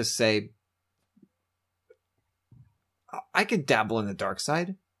enough to say, I could dabble in the dark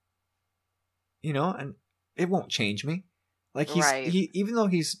side, and it won't change me. Like he even though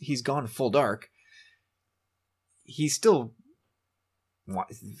he's gone full dark, he still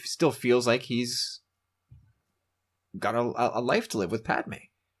feels like he's got a life to live with Padme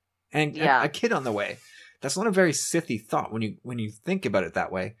and a kid on the way. That's not a very Sithy thought when you think about it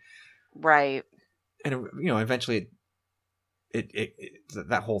that way, right? And eventually it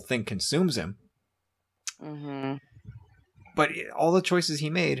that whole thing consumes him. Mm-hmm. But all the choices he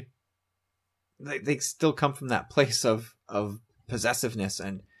made, they still come from that place of possessiveness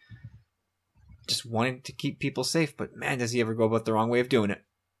and just wanting to keep people safe. But man, does he ever go about the wrong way of doing it?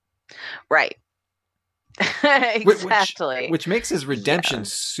 Right. Exactly. Which makes his redemption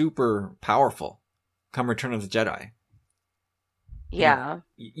super powerful come Return of the Jedi. Yeah.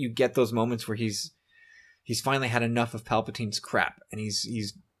 You get those moments where he's finally had enough of Palpatine's crap, and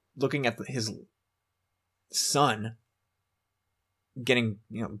he's looking at his son getting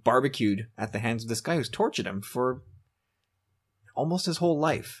barbecued at the hands of this guy who's tortured him for almost his whole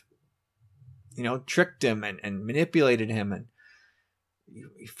life. Tricked him and manipulated him, and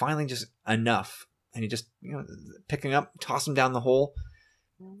he finally just enough. And he just, picking up, toss him down the hole.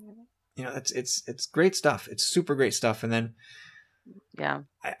 It's great stuff. It's super great stuff. And then, yeah,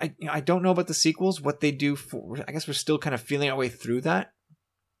 I don't know about the sequels, what they do for. I guess we're still kind of feeling our way through that.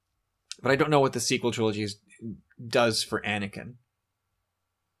 But I don't know what the sequel trilogy does for Anakin.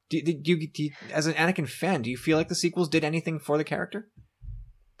 Do you, as an Anakin fan, do you feel like the sequels did anything for the character?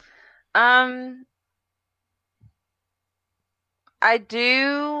 I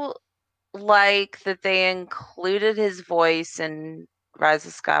do like that they included his voice in Rise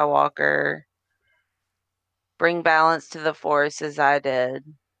of Skywalker. Bring balance to the Force as I did.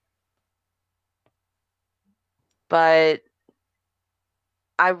 But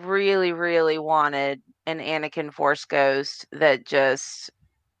I really, really wanted an Anakin Force Ghost that just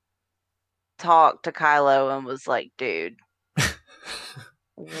talked to Kylo and was like, dude,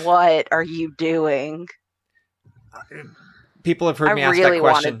 what are you doing? People have heard me ask that question. I really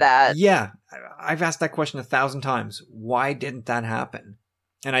wanted that. Yeah, I've asked that question 1,000 times. Why didn't that happen?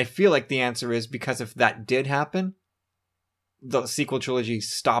 And I feel like the answer is because if that did happen, the sequel trilogy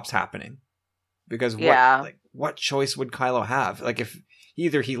stops happening. Because what choice would Kylo have? Like if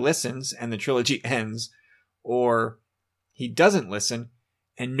either he listens and the trilogy ends, or he doesn't listen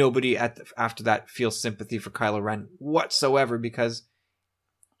and nobody after that feels sympathy for Kylo Ren whatsoever because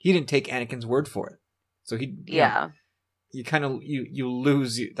he didn't take Anakin's word for it. So he you kind of you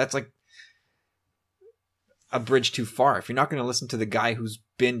lose. That's like a bridge too far. If you're not going to listen to the guy who's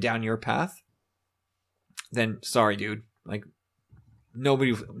been down your path, then sorry, dude. Like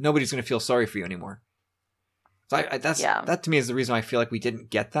nobody's going to feel sorry for you anymore. So that to me is the reason why I feel like we didn't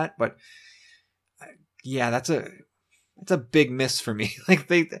get that. But that's a big miss for me. Like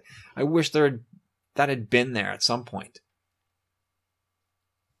I wish that had been there at some point.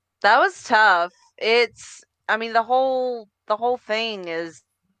 That was tough. I mean, the whole thing is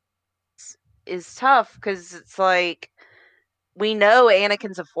tough because it's like we know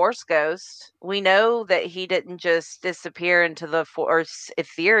Anakin's a Force ghost. We know that he didn't just disappear into the Force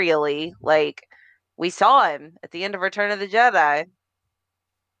ethereally. Like we saw him at the end of Return of the Jedi.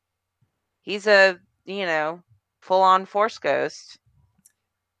 He's a full-on Force ghost,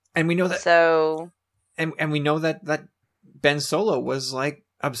 and we know that. So, and we know that Ben Solo was like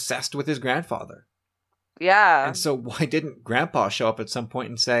obsessed with his grandfather. Yeah. And so why didn't Grandpa show up at some point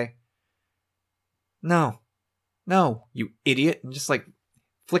and say, No, you idiot, and just like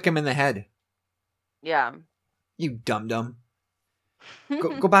flick him in the head? Yeah. You dum-dum.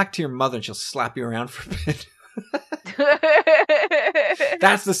 Go back to your mother and she'll slap you around for a bit.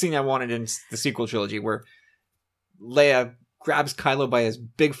 That's the scene I wanted in the sequel trilogy where Leia grabs Kylo by his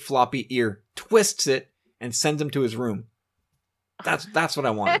big floppy ear, twists it, and sends him to his room. That's what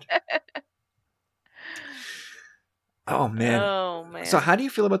I wanted. Oh man. Oh man. So how do you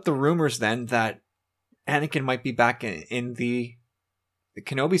feel about the rumors then that Anakin might be back in the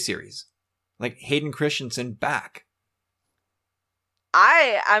Kenobi series? Like Hayden Christensen back.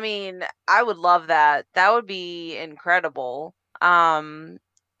 I mean, I would love that. That would be incredible.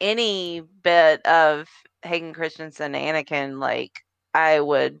 Any bit of Hayden Christensen Anakin, like, I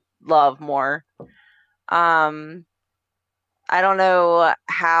would love more. Um, I don't know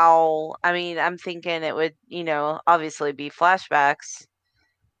how. I mean, I'm thinking it would, obviously be flashbacks,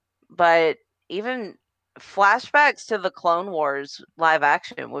 but even flashbacks to the Clone Wars live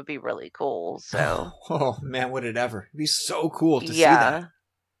action would be really cool. So, Oh man, would it ever? It'd be so cool to see that.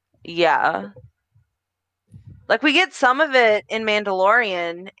 yeah. Yeah. Like we get some of it in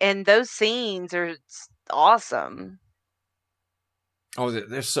Mandalorian, and those scenes are awesome. Oh,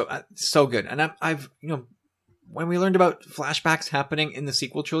 they're so good. And I've when we learned about flashbacks happening in the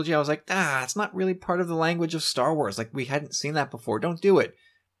sequel trilogy, I was like, it's not really part of the language of Star Wars. Like we hadn't seen that before. Don't do it.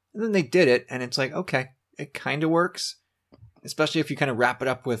 And then they did it, and it's like, okay, it kind of works, especially if you kind of wrap it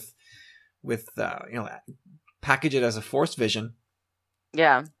up with package it as a Force vision.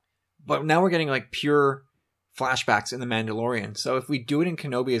 Yeah. But now we're getting like pure flashbacks in the Mandalorian. So if we do it in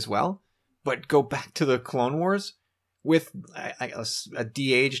Kenobi as well, but go back to the Clone Wars with a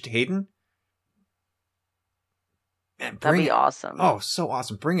de-aged Hayden, man, That'd be awesome. Oh, so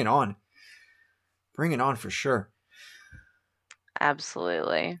awesome! Bring it on. Bring it on for sure.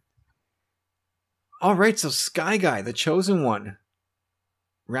 Absolutely. All right, so Sky Guy, the Chosen One,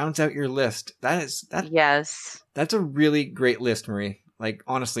 rounds out your list. Yes. That's a really great list, Marie. Like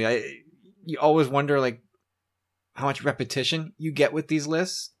honestly, you always wonder like how much repetition you get with these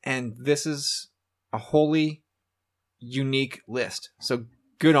lists, and this is a wholly unique list. So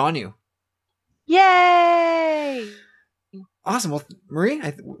good on you. Yay! Awesome. Well, Marie,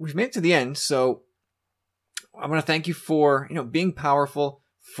 we've made it to the end, so I want to thank you for being powerful,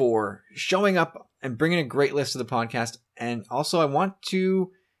 for showing up and bringing a great list to the podcast, and also I want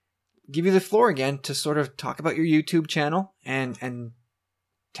to give you the floor again to sort of talk about your YouTube channel and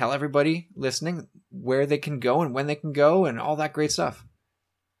tell everybody listening where they can go and when they can go and all that great stuff.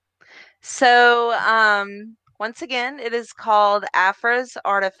 So, once again, it is called Aphra's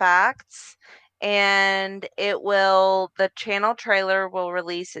Artifacts, and the channel trailer will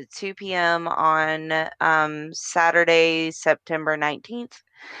release at 2 p.m. on Saturday, September 19th.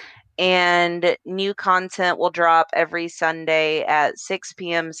 And new content will drop every Sunday at 6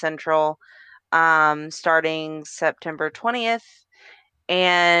 p.m. Central, starting September 20th.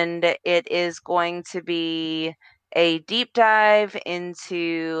 And it is going to be a deep dive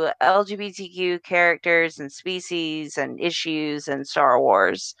into LGBTQ characters and species and issues in Star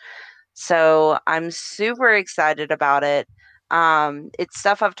Wars. So I'm super excited about it. It's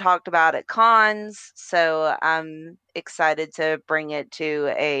stuff I've talked about at cons, so I'm excited to bring it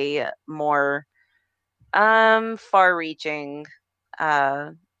to a more far-reaching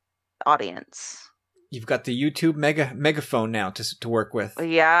audience. You've got the YouTube megaphone now to work with.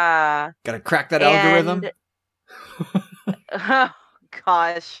 Yeah. Got to crack that algorithm. Oh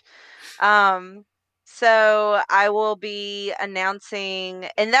gosh. So I will be announcing,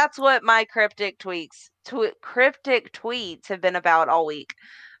 and that's what my cryptic tweets have been about all week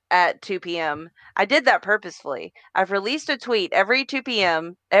at 2 p.m. I did that purposefully. I've released a tweet every 2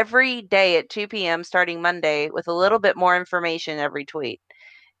 p.m. every day at 2 p.m. starting Monday with a little bit more information every tweet.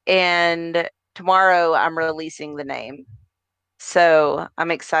 And tomorrow I'm releasing the name. So I'm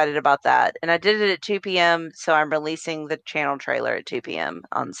excited about that. And I did it at 2 p.m. So I'm releasing the channel trailer at 2 p.m.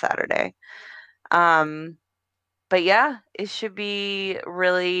 on Saturday. But yeah, it should be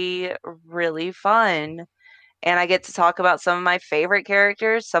really, really fun. And I get to talk about some of my favorite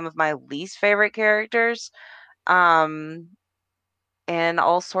characters, some of my least favorite characters, and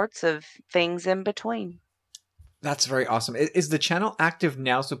all sorts of things in between. That's very awesome. Is the channel active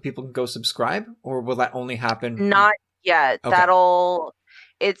now so people can go subscribe, or will that only happen? Not yet. Okay.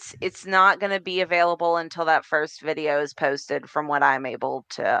 It's not going to be available until that first video is posted, from what I'm able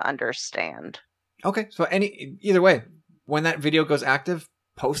to understand. Okay, so either way, when that video goes active,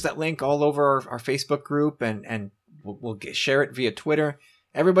 post that link all over our Facebook group, and we'll share it via Twitter.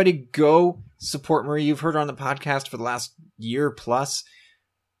 Everybody go support Marie. You've heard her on the podcast for the last year plus.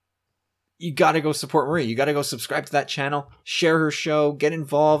 You got to go support Marie. You got to go subscribe to that channel, share her show, get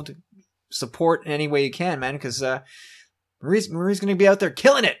involved, support in any way you can, man, because Marie's going to be out there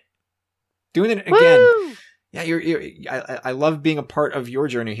killing it, doing it again. Woo! Yeah, I love being a part of your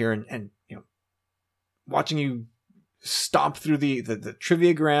journey here, and watching you stomp through the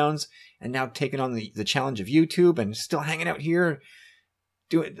trivia grounds and now taking on the challenge of YouTube and still hanging out here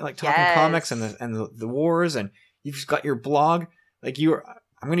doing like talking comics and the wars, and You've got your blog. Like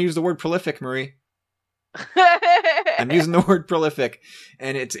I'm going to use the word prolific, Marie. I'm using the word prolific,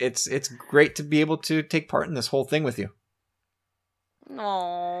 and it's great to be able to take part in this whole thing with you.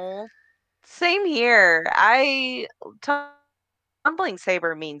 Oh, same here. Tumbling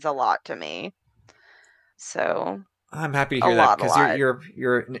Saber means a lot to me. So I'm happy to hear that because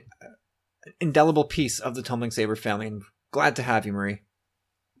you're an indelible piece of the Tumbling Saber family, and glad to have you, Marie.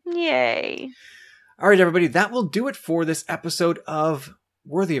 Yay. All right, everybody, that will do it for this episode of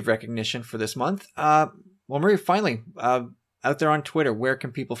Worthy of Recognition for this month. Well, Marie, finally, out there on Twitter, where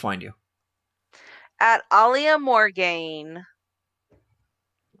can people find you? At Alia Morgaine.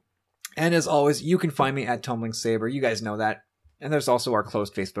 And as always, you can find me at Tumbling Saber. You guys know that. And there's also our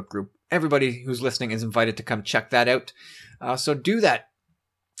closed Facebook group. Everybody who's listening is invited to come check that out. So do that.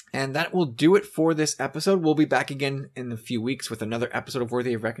 And that will do it for this episode. We'll be back again in a few weeks with another episode of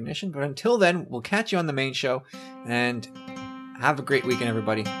Worthy of Recognition. But until then, we'll catch you on the main show. And have a great weekend,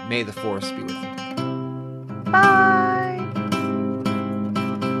 everybody. May the Force be with you. Bye.